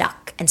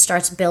stuck and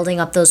starts building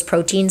up those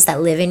proteins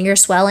that live in your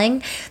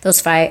swelling,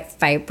 those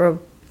fibrinogens,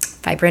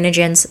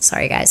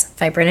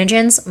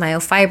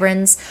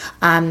 myofibrins,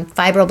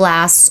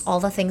 fibroblasts, all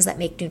the things that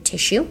make new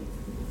tissue,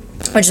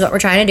 which is what we're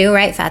trying to do,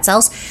 right? Fat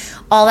cells.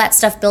 All that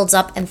stuff builds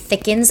up and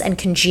thickens and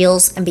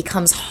congeals and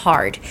becomes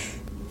hard.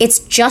 It's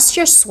just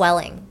your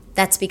swelling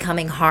that's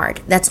becoming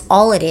hard. That's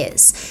all it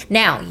is.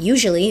 Now,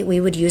 usually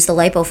we would use the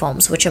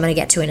lipofoams, which I'm going to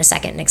get to in a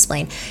second and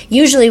explain.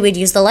 Usually we'd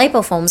use the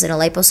lipofoams in a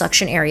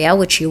liposuction area,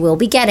 which you will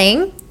be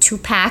getting 2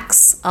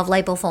 packs of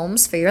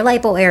lipofoams for your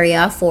lipo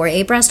area for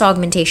a breast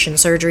augmentation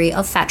surgery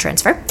of fat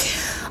transfer.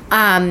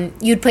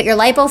 You'd put your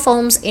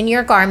lipofoams in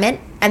your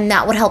garment, and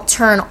that would help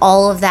turn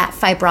all of that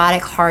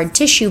fibrotic hard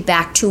tissue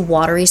back to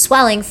watery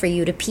swelling for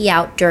you to pee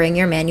out during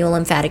your manual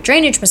lymphatic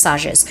drainage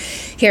massages.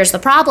 Here's the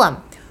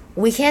problem.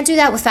 We can't do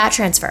that with fat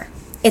transfer.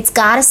 It's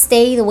got to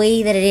stay the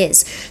way that it is.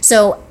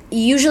 So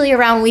usually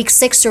around week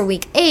 6 or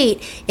week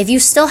 8, if you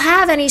still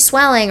have any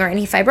swelling or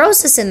any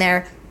fibrosis in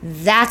there,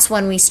 that's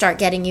when we start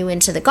getting you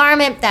into the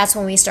garment. That's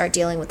when we start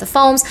dealing with the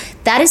foams.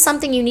 That is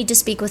something you need to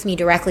speak with me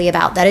directly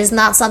about. That is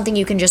not something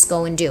you can just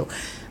go and do.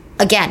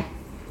 Again,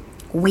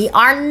 we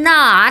are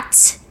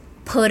not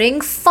putting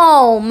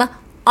foam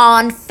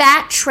on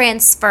fat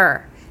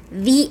transfer.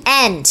 The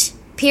end.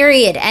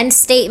 Period. End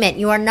statement.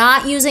 You are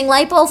not using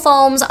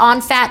lipofoams on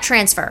fat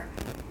transfer.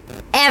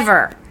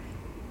 Ever.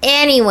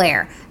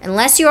 Anywhere.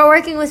 Unless you are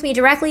working with me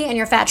directly and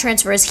your fat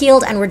transfer is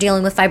healed and we're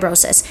dealing with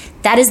fibrosis.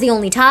 That is the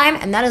only time,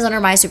 and that is under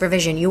my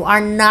supervision. You are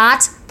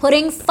not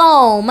putting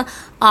foam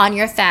on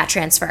your fat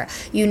transfer.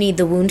 You need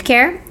the wound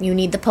care. You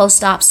need the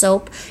post-op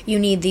soap. You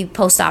need the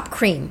post-op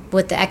cream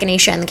with the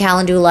echinacea and the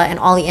calendula and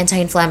all the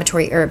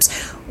anti-inflammatory herbs.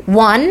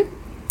 One,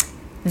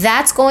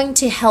 that's going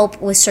to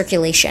help with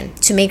circulation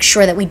to make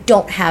sure that we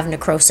don't have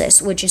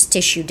necrosis, which is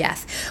tissue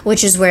death,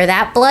 which is where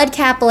that blood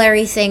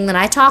capillary thing that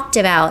I talked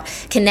about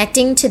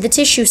connecting to the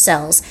tissue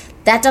cells,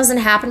 that doesn't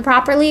happen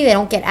properly. They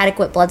don't get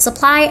adequate blood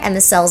supply and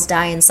the cells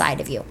die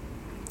inside of you.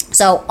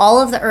 So all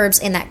of the herbs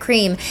in that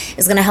cream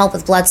is going to help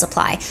with blood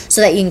supply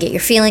so that you can get your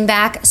feeling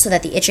back, so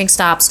that the itching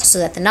stops, so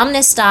that the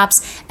numbness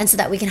stops, and so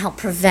that we can help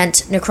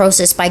prevent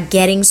necrosis by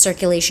getting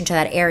circulation to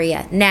that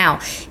area. Now,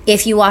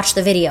 if you watch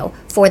the video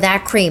for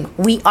that cream,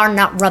 we are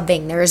not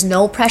rubbing. There is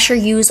no pressure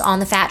used on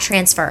the fat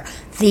transfer.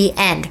 The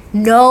end.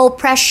 No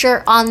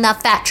pressure on the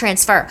fat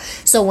transfer.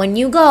 So when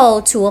you go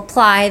to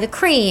apply the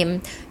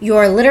cream,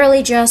 you're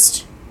literally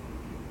just...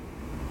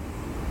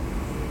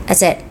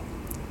 That's it.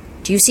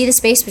 Do you see the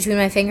space between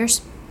my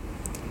fingers?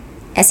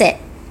 That's it.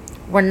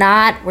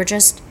 We're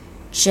just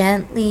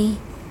gently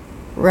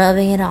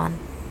rubbing it on.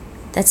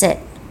 That's it.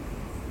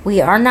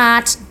 We are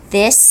not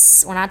this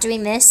this. We're not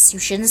doing this. You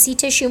shouldn't see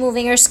tissue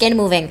moving or skin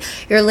moving.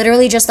 You're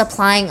literally just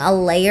applying a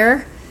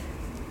layer,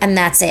 and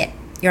that's it.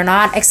 You're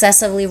not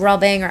excessively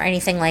rubbing or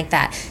anything like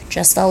that.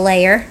 Just a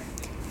layer.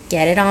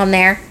 Get it on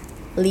there.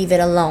 Leave it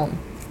alone.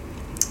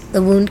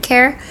 The wound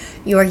care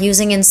you are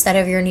using instead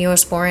of your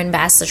Neosporin,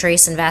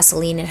 Bacitracin, and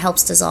Vaseline. It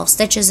helps dissolve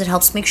stitches. It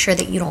helps make sure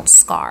that you don't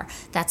scar.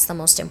 That's the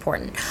most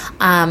important.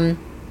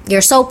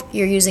 Your soap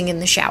you're using in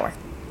the shower.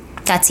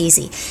 That's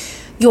easy.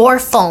 Your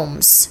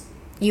foams.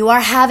 You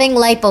are having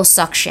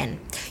liposuction.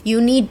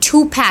 You need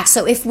 2 packs.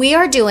 So if we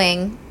are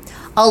doing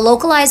a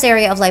localized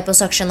area of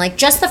liposuction, like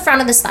just the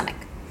front of the stomach,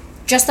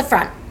 just the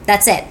front,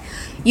 that's it.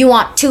 You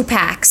want 2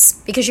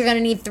 packs because you're going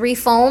to need 3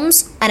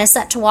 foams and a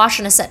set to wash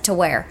and a set to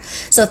wear.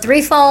 So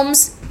 3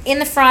 foams in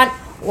the front,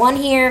 1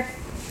 here,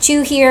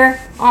 2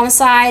 here on the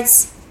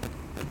sides,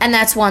 and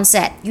that's 1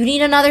 set. You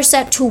need another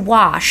set to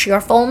wash.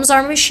 Your foams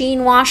are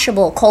machine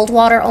washable, cold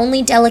water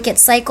only, delicate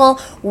cycle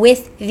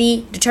with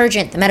the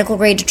detergent, the medical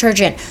grade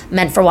detergent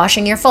meant for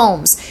washing your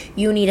foams.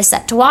 You need a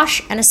set to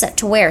wash and a set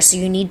to wear, so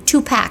you need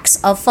 2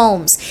 packs of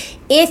foams.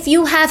 If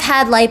you have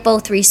had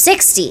Lipo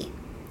 360,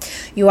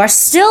 you are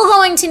still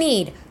going to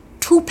need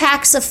 2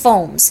 packs of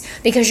foams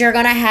because you're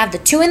going to have the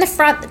 2 in the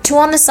front, the 2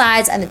 on the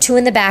sides, and the 2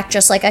 in the back,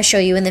 just like I show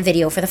you in the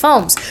video for the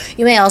foams.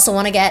 You may also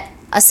want to get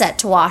a set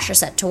to wash, a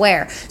set to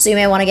wear. So you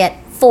may want to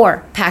get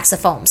 4 packs of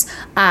foams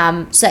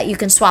so that you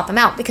can swap them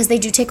out because they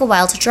do take a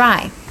while to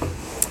dry.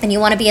 And you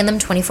want to be in them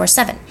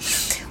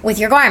 24/7 with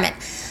your garment.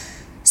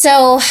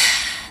 So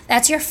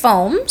that's your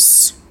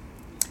foams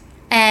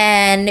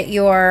and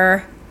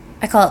your,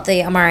 I call it the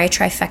Amare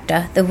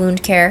trifecta, the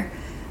wound care,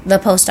 the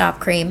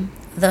post-op cream,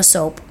 the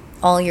soap,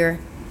 all your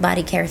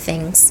body care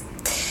things.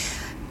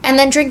 And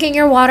then drinking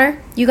your water.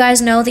 You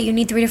guys know that you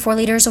need 3 to 4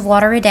 liters of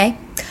water a day.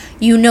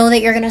 You know that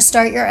you're going to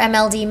start your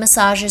MLD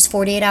massages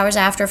 48 hours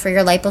after for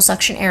your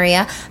liposuction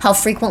area. How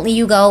frequently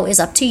you go is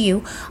up to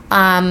you.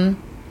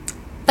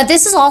 But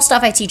this is all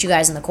stuff I teach you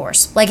guys in the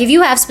course. Like if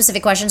you have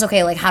specific questions,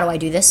 okay, like how do I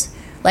do this?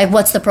 Like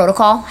what's the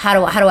protocol? How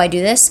do I do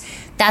this?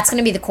 That's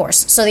going to be the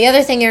course. So the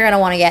other thing you're going to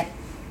want to get,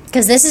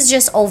 because this is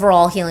just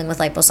overall healing with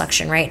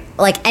liposuction, right?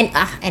 Like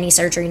any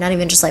surgery, not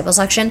even just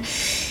liposuction.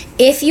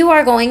 If you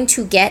are going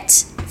to get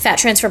fat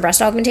transfer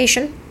breast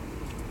augmentation,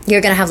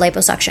 you're going to have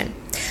liposuction.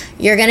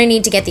 You're going to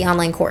need to get the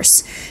online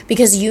course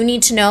because you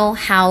need to know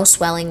how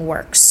swelling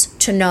works,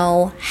 to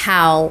know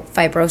how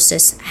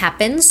fibrosis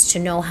happens, to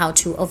know how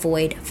to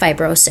avoid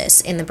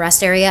fibrosis in the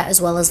breast area as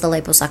well as the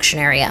liposuction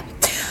area.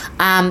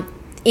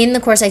 In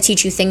the course, I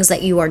teach you things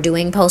that you are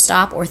doing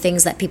post-op or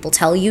things that people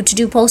tell you to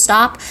do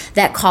post-op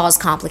that cause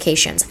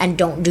complications and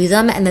don't do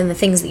them, and then the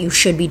things that you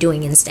should be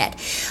doing instead.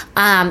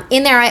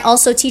 In there, I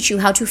also teach you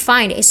how to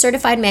find a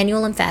certified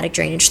manual lymphatic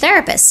drainage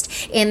therapist.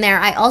 In there,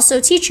 I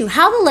also teach you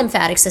how the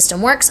lymphatic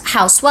system works,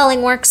 how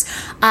swelling works,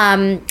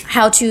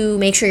 how to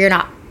make sure you're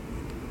not,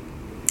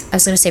 I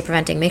was going to say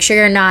preventing, make sure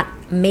you're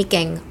not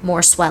making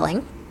more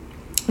swelling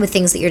with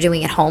things that you're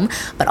doing at home,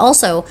 but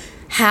also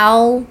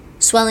how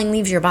swelling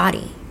leaves your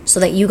body, so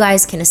that you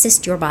guys can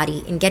assist your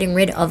body in getting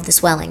rid of the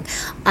swelling.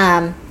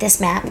 This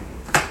map,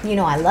 you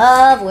know I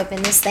love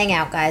whipping this thing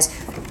out, guys.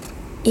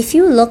 If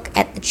you look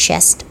at the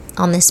chest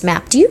on this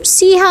map, do you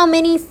see how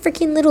many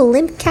freaking little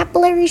lymph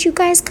capillaries you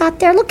guys got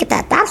there? Look at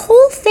that. That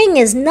whole thing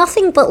is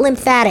nothing but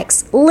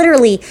lymphatics.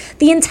 Literally,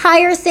 the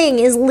entire thing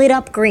is lit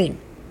up green.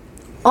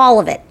 All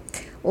of it.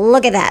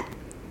 Look at that.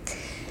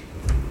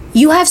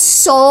 You have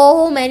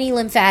so many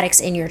lymphatics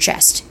in your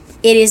chest.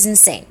 It is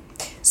insane.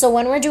 So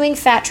when we're doing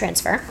fat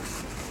transfer,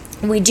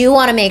 we do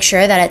want to make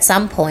sure that at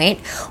some point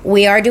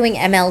we are doing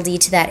MLD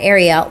to that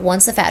area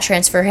once the fat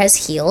transfer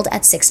has healed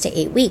at 6 to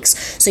 8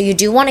 weeks. So you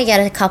do want to get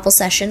a couple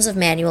sessions of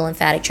manual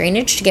lymphatic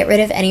drainage to get rid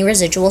of any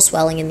residual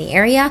swelling in the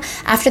area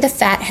after the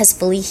fat has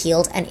fully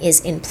healed and is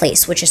in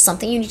place, which is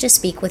something you need to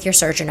speak with your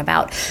surgeon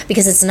about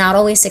because it's not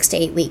always 6 to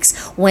 8 weeks.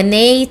 When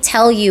they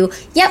tell you,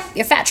 yep,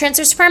 your fat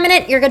transfer is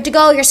permanent, you're good to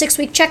go, your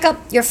 6-week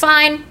checkup, you're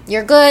fine,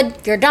 you're good,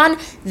 you're done,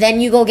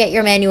 then you go get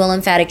your manual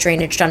lymphatic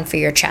drainage done for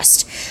your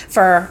chest.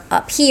 For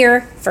up here,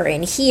 for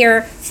in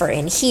here, for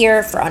in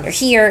here, for under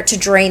here, to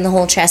drain the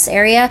whole chest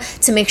area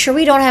to make sure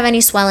we don't have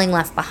any swelling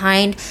left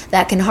behind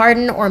that can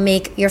harden or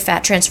make your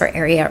fat transfer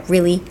area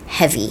really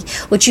heavy,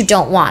 which you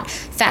don't want.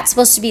 Fat's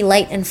supposed to be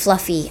light and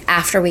fluffy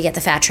after we get the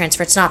fat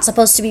transfer. It's not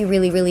supposed to be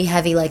really, really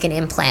heavy like an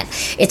implant.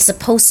 It's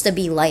supposed to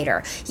be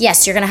lighter.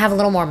 Yes, you're going to have a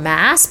little more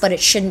mass, but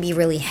it shouldn't be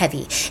really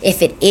heavy.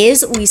 If it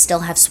is, we still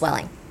have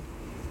swelling.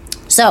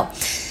 So,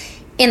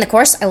 in the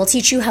course, I will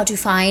teach you how to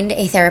find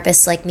a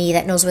therapist like me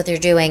that knows what they're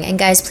doing. And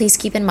guys, please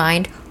keep in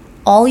mind,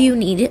 all you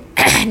need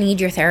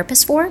your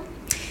therapist for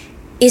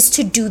is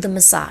to do the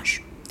massage.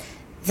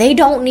 They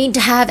don't need to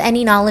have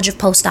any knowledge of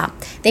post-op.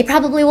 They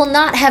probably will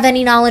not have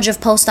any knowledge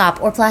of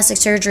post-op or plastic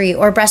surgery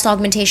or breast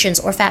augmentations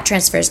or fat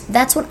transfers.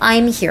 That's what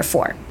I'm here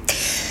for.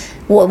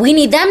 What we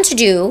need them to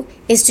do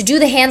is to do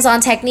the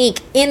hands-on technique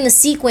in the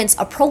sequence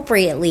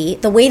appropriately,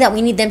 the way that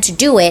we need them to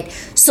do it,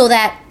 so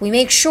that we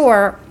make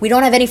sure we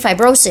don't have any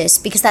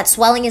fibrosis because that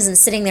swelling isn't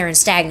sitting there and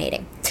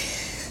stagnating.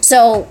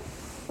 So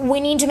we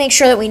need to make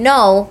sure that we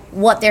know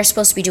what they're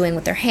supposed to be doing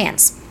with their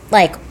hands.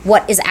 like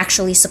what is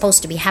actually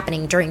supposed to be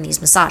happening during these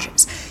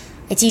massages.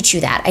 I teach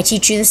you that. I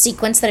teach you the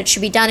sequence that it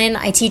should be done in.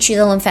 I teach you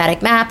the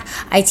lymphatic map.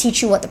 I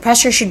teach you what the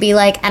pressure should be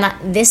like.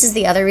 And this is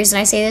the other reason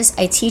I say this.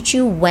 I teach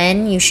you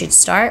when you should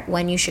start,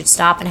 when you should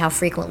stop, and how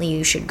frequently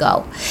you should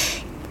go.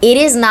 It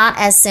is not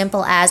as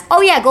simple as,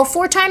 oh yeah, go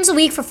 4 times a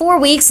week for 4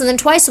 weeks, and then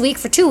twice a week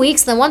for 2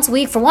 weeks, and then once a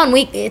week for 1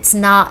 week. It's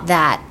not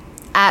that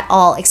at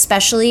all,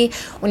 especially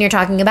when you're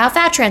talking about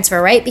fat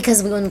transfer, right?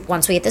 Because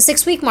once we hit the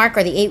 6-week mark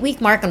or the 8-week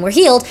mark and we're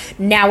healed,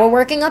 now we're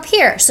working up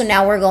here. So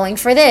now we're going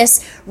for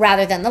this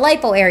rather than the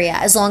lipo area,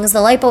 as long as the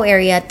lipo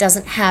area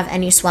doesn't have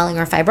any swelling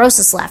or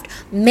fibrosis left.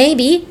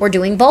 Maybe we're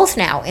doing both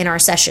now in our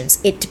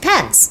sessions. It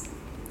depends.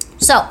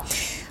 So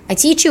I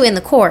teach you in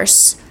the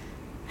course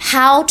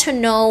how to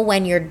know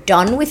when you're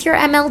done with your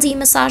MLD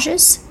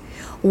massages,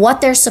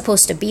 what they're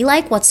supposed to be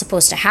like, what's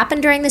supposed to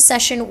happen during the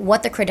session,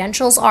 what the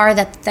credentials are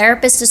that the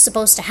therapist is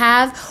supposed to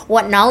have,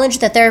 what knowledge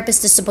the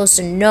therapist is supposed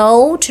to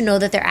know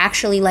that they're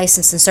actually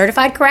licensed and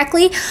certified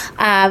correctly.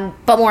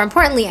 But more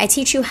importantly, I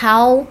teach you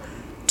how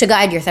to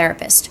guide your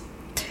therapist,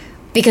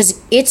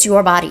 because it's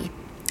your body.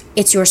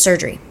 It's your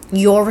surgery.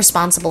 You're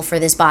responsible for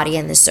this body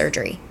and this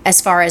surgery as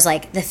far as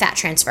like the fat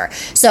transfer.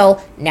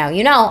 So now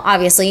you know,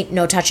 obviously,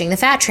 no touching the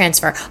fat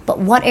transfer, but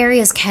what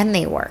areas can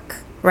they work?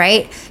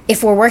 Right?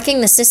 If we're working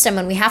the system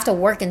and we have to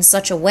work in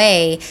such a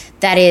way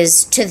that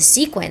is to the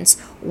sequence,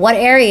 what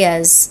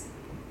areas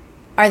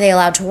are they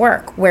allowed to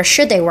work? Where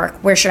should they work?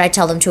 Where should I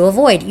tell them to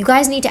avoid? You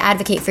guys need to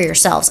advocate for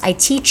yourselves. I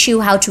teach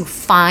you how to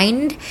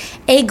find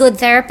a good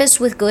therapist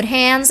with good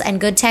hands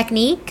and good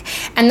technique,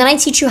 and then I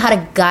teach you how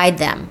to guide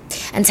them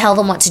and tell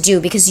them what to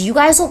do, because you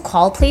guys will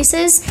call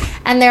places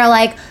and they're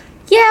like,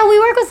 yeah, we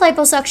work with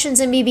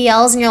liposuctions and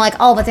BBLs, and you're like,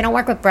 oh, but they don't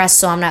work with breasts,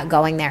 so I'm not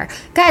going there.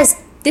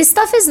 Guys, this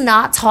stuff is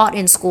not taught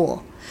in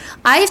school.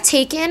 I've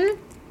taken,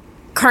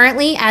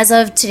 currently, as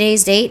of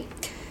today's date,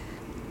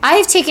 I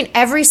have taken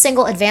every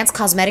single advanced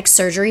cosmetic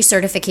surgery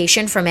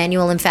certification for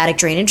manual lymphatic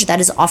drainage that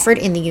is offered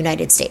in the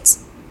United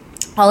States.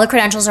 All the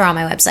credentials are on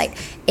my website.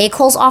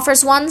 Acoles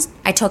offers ones,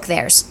 I took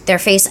theirs, their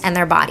face and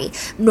their body.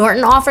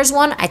 Norton offers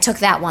one, I took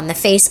that one, the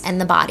face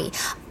and the body.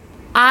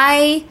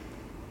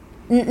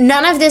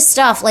 None of this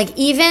stuff, like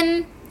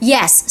even...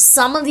 Yes,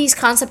 some of these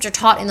concepts are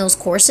taught in those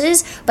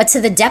courses, but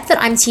to the depth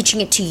that I'm teaching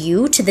it to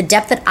you, to the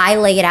depth that I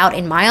lay it out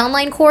in my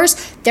online course,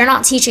 they're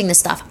not teaching this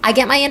stuff. I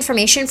get my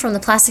information from the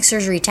plastic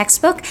surgery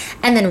textbook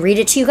and then read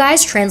it to you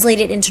guys,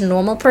 translate it into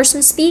normal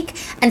person speak,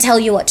 and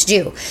tell you what to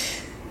do.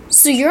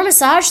 So your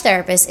massage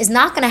therapist is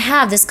not going to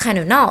have this kind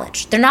of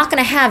knowledge. They're not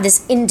going to have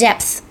this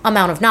in-depth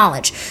amount of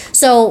knowledge.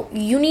 So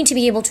you need to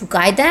be able to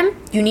guide them.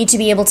 You need to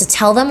be able to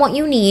tell them what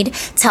you need,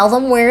 tell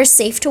them where is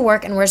safe to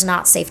work and where is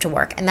not safe to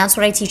work. And that's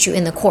what I teach you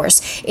in the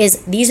course,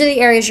 is these are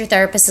the areas your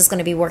therapist is going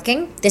to be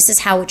working. This is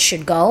how it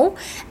should go.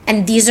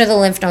 And these are the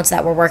lymph nodes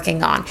that we're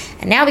working on.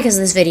 And now because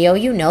of this video,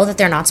 you know that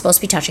they're not supposed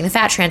to be touching the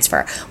fat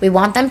transfer. We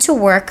want them to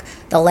work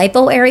the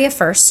lipo area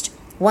first.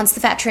 Once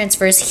the fat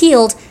transfer is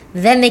healed,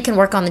 then they can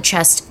work on the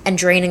chest and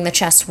draining the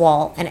chest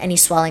wall and any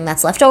swelling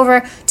that's left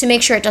over to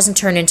make sure it doesn't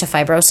turn into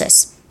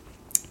fibrosis.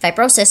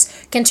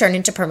 Fibrosis can turn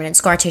into permanent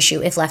scar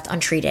tissue if left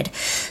untreated.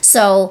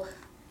 So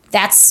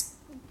that's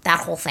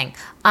that whole thing.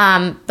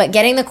 But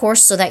getting the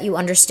course so that you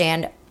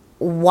understand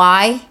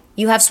why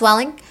you have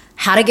swelling,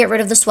 how to get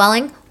rid of the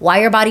swelling, why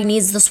your body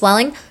needs the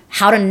swelling,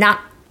 how to not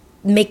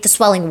make the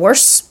swelling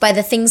worse by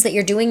the things that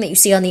you're doing that you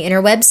see on the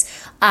interwebs,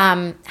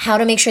 how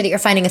to make sure that you're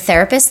finding a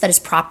therapist that is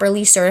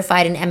properly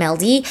certified in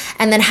MLD,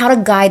 and then how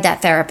to guide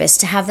that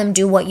therapist to have them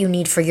do what you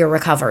need for your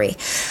recovery.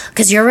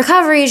 Because your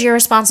recovery is your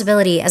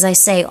responsibility, as I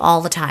say all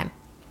the time.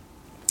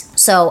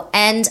 So,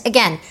 and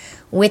again,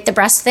 with the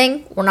breast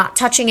thing, we're not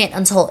touching it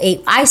until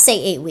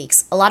 8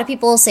 weeks. A lot of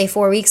people say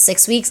 4 weeks,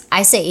 6 weeks.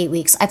 I say 8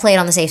 weeks. I play it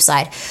on the safe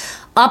side.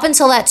 Up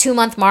until that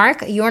 2-month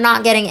mark, you're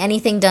not getting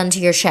anything done to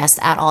your chest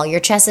at all.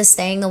 Your chest is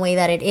staying the way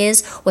that it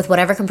is with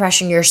whatever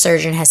compression your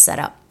surgeon has set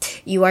up.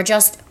 You are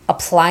just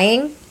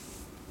applying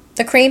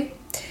the cream,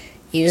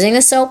 using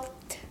the soap,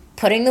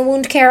 putting the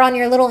wound care on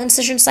your little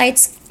incision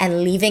sites,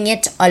 and leaving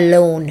it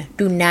alone.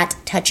 Do not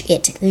touch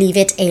it. Leave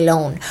it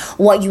alone.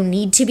 What you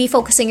need to be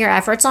focusing your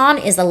efforts on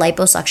is the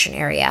liposuction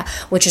area,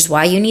 which is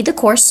why you need the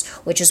course,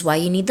 which is why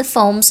you need the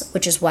foams,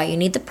 which is why you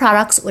need the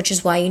products, which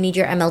is why you need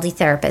your MLD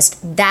therapist.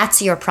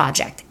 That's your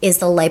project, is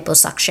the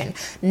liposuction,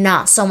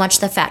 not so much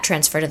the fat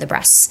transfer to the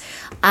breasts,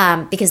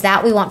 because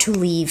that we want to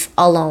leave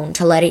alone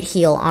to let it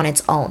heal on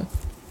its own.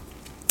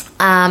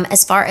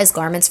 As far as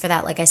garments for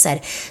that, like I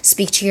said,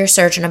 speak to your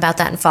surgeon about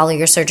that and follow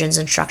your surgeon's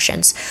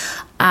instructions.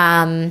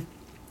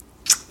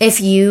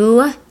 If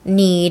you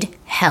need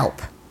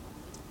help,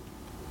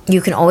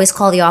 you can always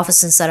call the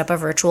office and set up a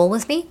virtual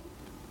with me.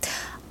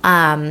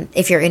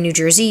 If you're in New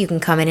Jersey, you can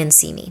come in and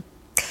see me.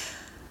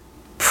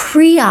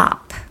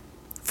 Pre-op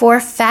for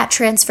fat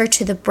transfer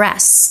to the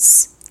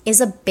breasts is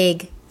a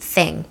big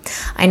thing.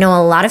 I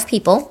know a lot of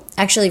people,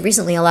 actually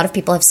recently a lot of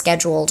people have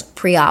scheduled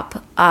pre-op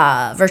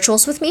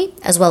virtuals with me,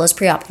 as well as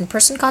pre-op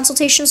in-person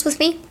consultations with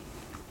me.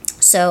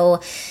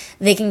 So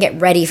they can get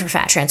ready for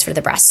fat transfer to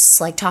the breasts,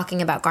 like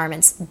talking about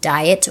garments,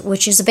 diet,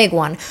 which is a big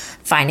one,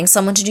 finding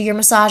someone to do your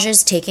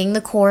massages, taking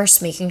the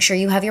course, making sure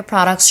you have your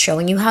products,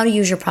 showing you how to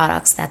use your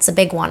products. That's a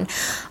big one.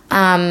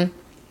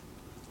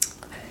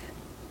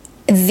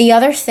 The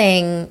other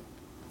thing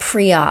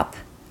pre-op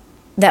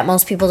that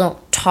most people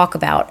don't talk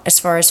about as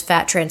far as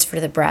fat transfer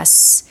to the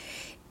breasts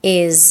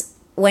is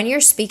when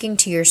you're speaking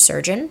to your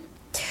surgeon,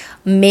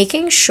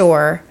 making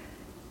sure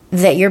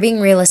that you're being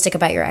realistic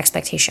about your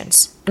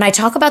expectations. And I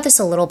talk about this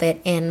a little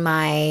bit in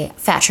my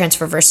fat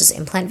transfer versus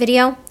implant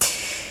video.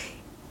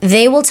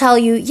 They will tell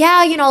you,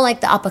 yeah, you know,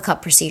 like the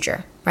uppercut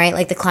procedure, right?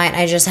 Like the client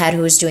I just had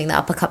who was doing the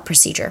uppercut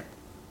procedure.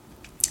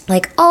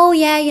 Like, oh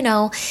yeah, you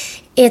know,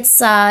 it's,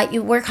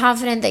 we're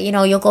confident that, you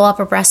know, you'll go up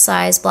a breast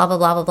size, blah, blah,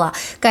 blah, blah, blah.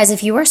 Guys,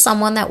 if you are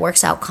someone that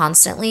works out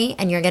constantly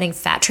and you're getting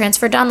fat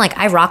transfer done, like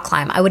I rock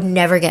climb, I would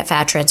never get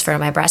fat transfer to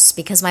my breasts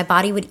because my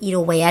body would eat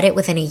away at it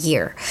within a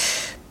year.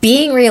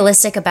 Being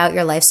realistic about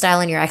your lifestyle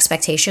and your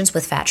expectations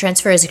with fat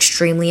transfer is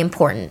extremely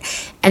important.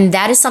 And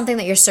that is something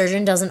that your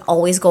surgeon doesn't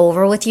always go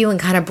over with you and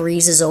kind of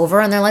breezes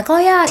over. And they're like, oh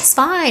yeah, it's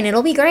fine.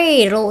 It'll be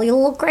great.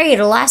 You'll look great.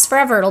 It'll last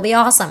forever. It'll be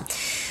awesome.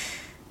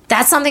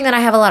 That's something that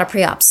I have a lot of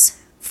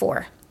pre-ops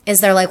for. Is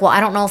they're like, well,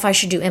 I don't know if I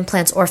should do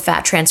implants or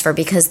fat transfer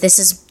because this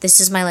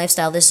is my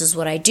lifestyle, this is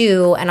what I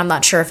do, and I'm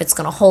not sure if it's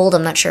going to hold,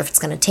 I'm not sure if it's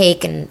going to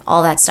take, and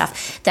all that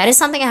stuff. That is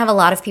something I have a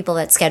lot of people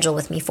that schedule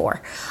with me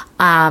for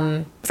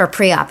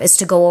pre-op, is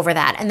to go over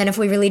that. And then if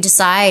we really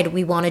decide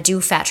we want to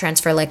do fat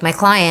transfer, like my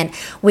client,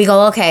 we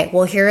go, okay,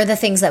 well, here are the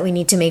things that we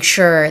need to make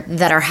sure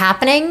that are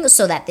happening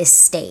so that this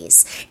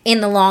stays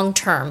in the long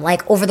term,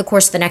 like over the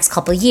course of the next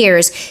couple of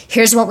years.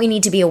 Here's what we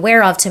need to be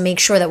aware of to make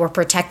sure that we're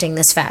protecting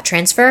this fat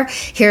transfer.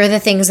 Here are the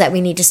things that we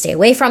need to stay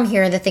away from.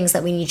 Here are the things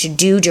that we need to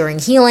do during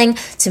healing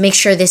to make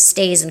sure this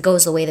stays and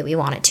goes the way that we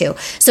want it to.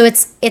 So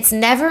it's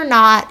never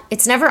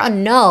a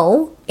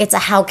no, it's a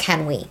how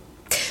can we.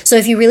 So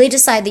if you really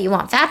decide that you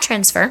want fat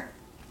transfer,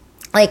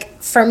 like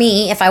for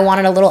me, if I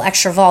wanted a little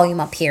extra volume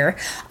up here,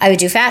 I would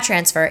do fat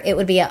transfer. It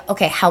would be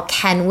okay, how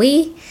can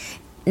we?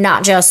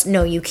 Not just,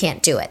 no, you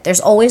can't do it. There's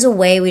always a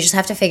way. We just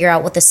have to figure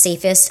out what the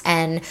safest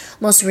and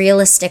most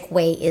realistic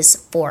way is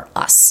for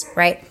us,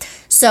 right?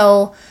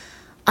 So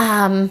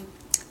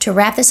to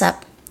wrap this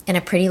up in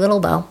a pretty little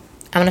bow,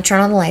 I'm going to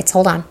turn on the lights.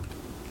 Hold on.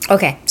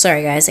 Okay,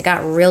 sorry guys. It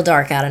got real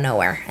dark out of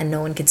nowhere and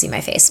no one could see my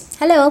face.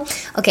 Hello.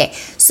 Okay,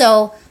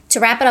 so to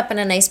wrap it up in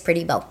a nice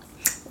pretty bow.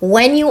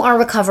 When you are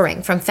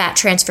recovering from fat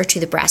transfer to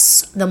the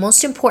breasts, the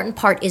most important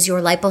part is your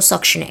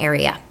liposuction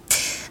area.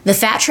 The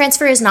fat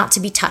transfer is not to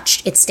be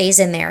touched. It stays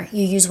in there.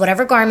 You use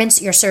whatever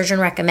garments your surgeon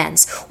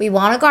recommends. We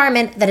want a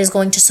garment that is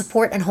going to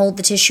support and hold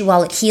the tissue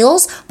while it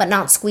heals, but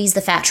not squeeze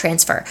the fat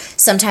transfer.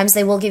 Sometimes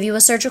they will give you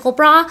a surgical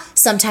bra.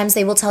 Sometimes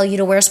they will tell you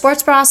to wear a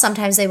sports bra.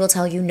 Sometimes they will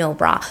tell you no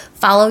bra.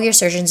 Follow your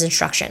surgeon's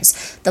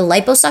instructions. The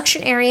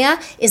liposuction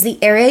area is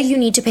the area you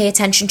need to pay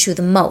attention to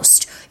the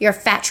most. Your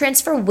fat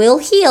transfer will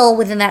heal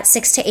within that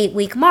 6 to 8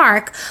 week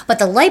mark, but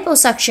the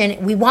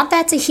liposuction, we want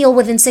that to heal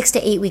within 6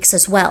 to 8 weeks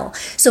as well.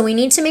 So we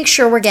need to make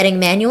sure we're getting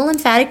manual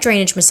lymphatic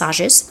drainage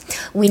massages.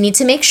 We need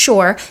to make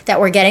sure that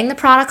we're getting the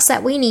products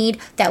that we need,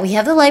 that we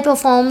have the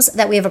lipofoams,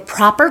 that we have a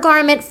proper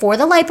garment for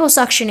the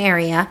liposuction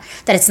area,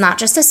 that it's not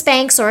just a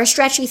Spanx or a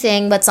stretchy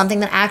thing, but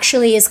something that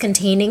actually is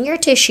containing your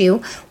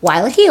tissue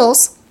while it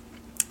heals,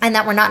 and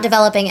that we're not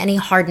developing any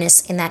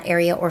hardness in that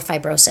area or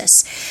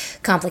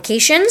fibrosis.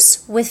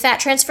 Complications with fat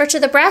transfer to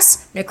the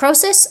breast,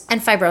 necrosis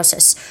and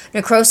fibrosis.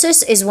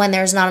 Necrosis is when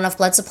there's not enough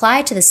blood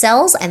supply to the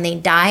cells and they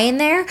die in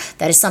there.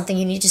 That is something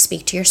you need to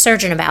speak to your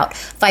surgeon about.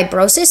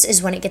 Fibrosis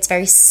is when it gets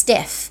very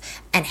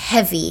stiff and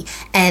heavy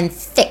and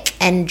thick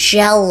and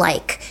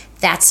gel-like.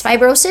 That's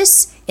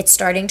fibrosis. It's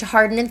starting to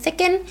harden and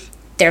thicken.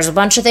 There's a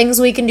bunch of things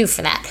we can do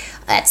for that.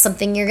 That's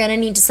something you're going to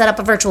need to set up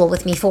a virtual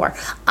with me for.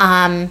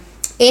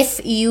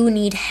 If you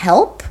need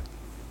help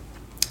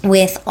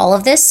with all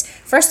of this,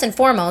 first and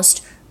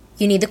foremost,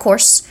 you need the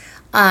course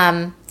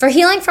for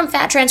healing from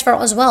fat transfer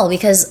as well,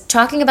 because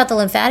talking about the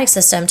lymphatic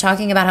system,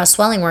 talking about how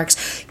swelling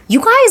works,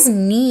 you guys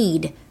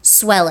need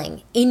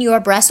swelling in your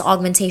breast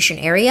augmentation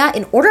area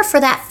in order for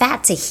that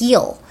fat to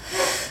heal.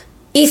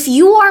 If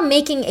you are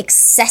making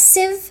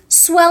excessive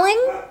swelling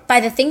by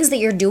the things that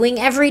you're doing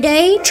every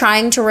day,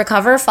 trying to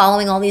recover,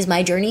 following all these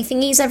My Journey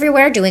thingies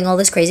everywhere, doing all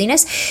this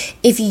craziness,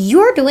 if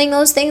you're doing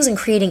those things and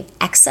creating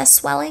excess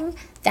swelling,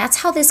 that's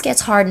how this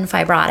gets hard and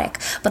fibrotic.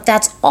 But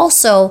that's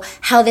also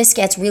how this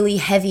gets really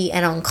heavy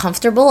and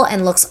uncomfortable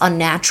and looks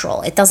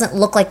unnatural. It doesn't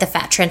look like the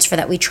fat transfer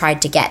that we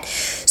tried to get.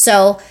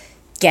 So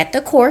get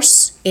the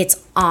course.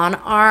 It's on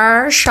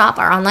our shop,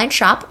 our online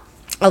shop,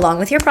 along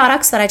with your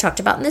products that I talked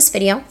about in this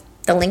video.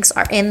 The links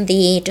are in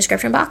the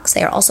description box.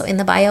 They are also in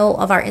the bio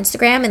of our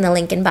Instagram, in the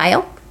link in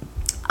bio.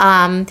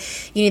 You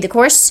need the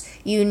course.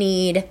 You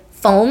need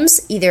foams,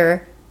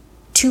 either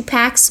 2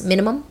 packs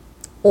minimum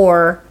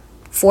or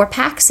 4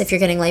 packs if you're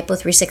getting Lipo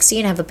 360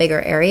 and have a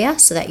bigger area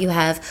so that you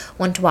have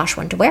one to wash,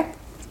 one to wear.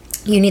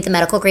 You need the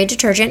medical grade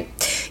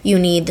detergent. You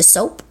need the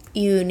soap.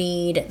 you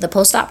need the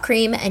post-op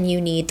cream, and you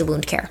need the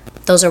wound care.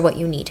 Those are what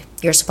you need,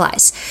 your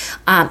supplies.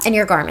 And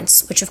your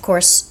garments, which of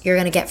course you're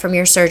going to get from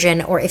your surgeon,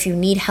 or if you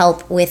need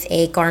help with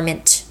a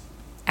garment,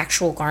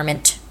 actual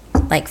garment,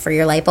 like for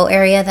your lipo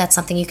area, that's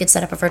something you could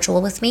set up a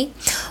virtual with me.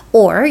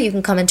 Or you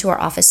can come into our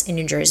office in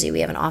New Jersey. We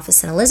have an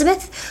office in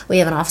Elizabeth. We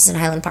have an office in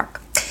Highland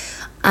Park.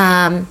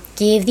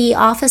 Give the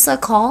office a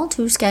call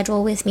to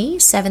schedule with me,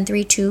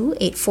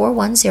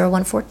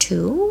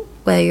 732-841-0142,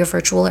 whether you're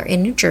virtual or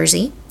in New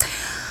Jersey.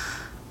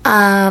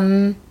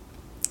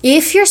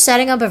 If you're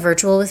setting up a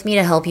virtual with me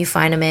to help you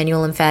find a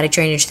manual lymphatic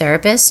drainage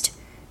therapist,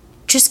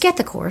 just get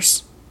the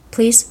course,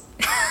 please.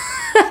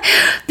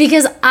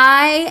 Because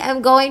I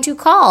am going to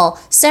call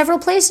several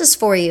places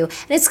for you,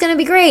 and it's going to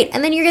be great.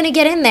 And then you're going to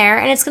get in there,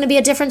 and it's going to be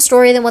a different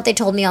story than what they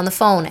told me on the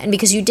phone. And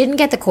because you didn't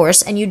get the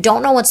course, and you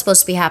don't know what's supposed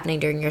to be happening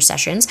during your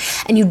sessions,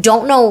 and you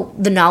don't know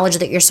the knowledge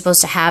that you're supposed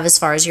to have as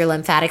far as your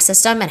lymphatic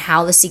system and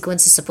how the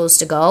sequence is supposed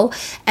to go,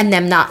 and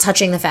them not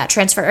touching the fat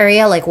transfer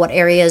area, like what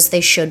areas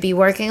they should be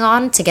working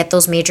on to get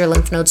those major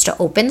lymph nodes to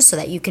open so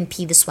that you can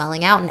pee the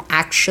swelling out and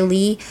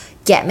actually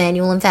get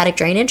manual lymphatic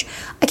drainage,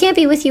 I can't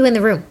be with you in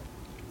the room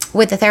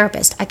with the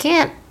therapist. I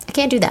can't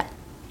do that.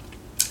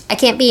 I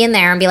can't be in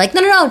there and be like,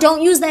 no,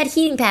 don't use that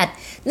heating pad.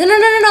 No,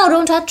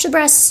 don't touch the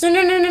breasts. No,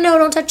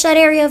 don't touch that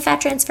area of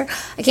fat transfer.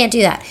 I can't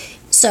do that.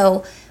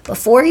 So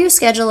before you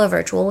schedule a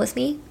virtual with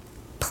me,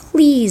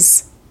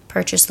 please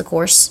purchase the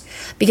course,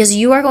 because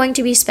you are going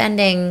to be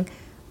spending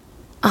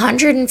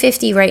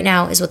 $150 right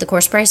now is what the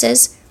course price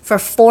is for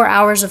 4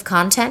 hours of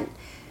content,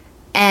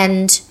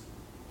 and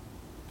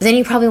then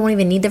you probably won't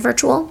even need the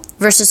virtual,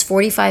 versus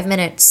 45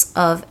 minutes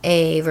of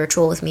a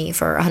virtual with me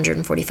for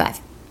 $145.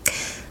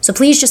 So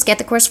please just get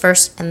the course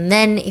first, and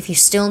then if you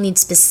still need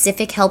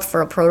specific help for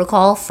a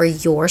protocol for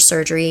your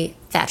surgery,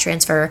 fat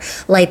transfer,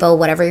 lipo,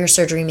 whatever your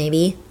surgery may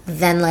be,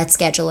 then let's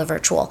schedule a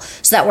virtual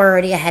so that we're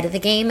already ahead of the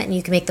game and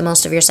you can make the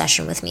most of your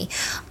session with me.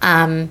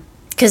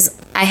 Because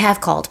I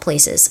have called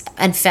places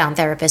and found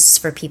therapists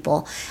for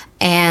people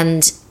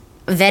and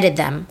vetted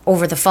them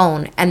over the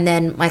phone, and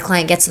then my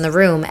client gets in the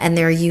room and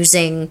they're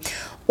using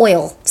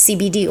oil,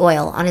 CBD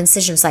oil on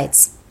incision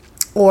sites,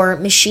 or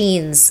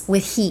machines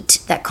with heat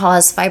that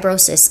cause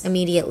fibrosis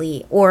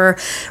immediately, or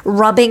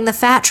rubbing the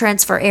fat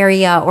transfer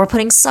area, or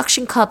putting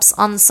suction cups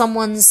on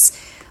someone's,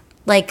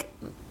 like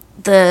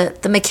the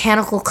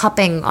mechanical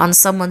cupping on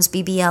someone's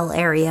BBL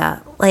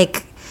area.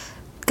 Like,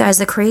 guys,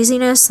 the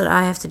craziness that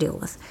I have to deal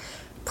with.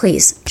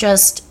 Please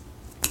just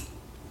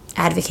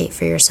advocate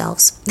for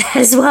yourselves. That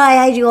is why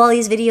I do all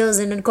these videos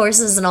and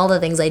courses and all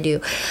the things I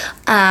do.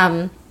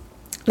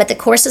 But the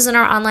course is in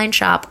our online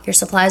shop. Your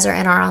supplies are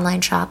in our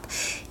online shop.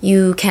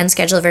 You can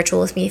schedule a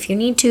virtual with me if you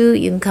need to.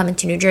 You can come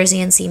into New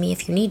Jersey and see me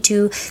if you need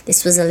to.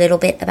 This was a little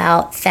bit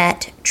about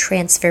fat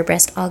transfer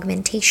breast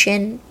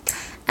augmentation.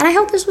 And I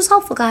hope this was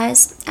helpful,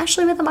 guys.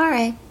 Ashley with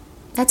Amare.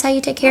 That's how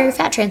you take care of your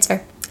fat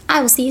transfer. I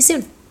will see you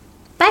soon.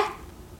 Bye.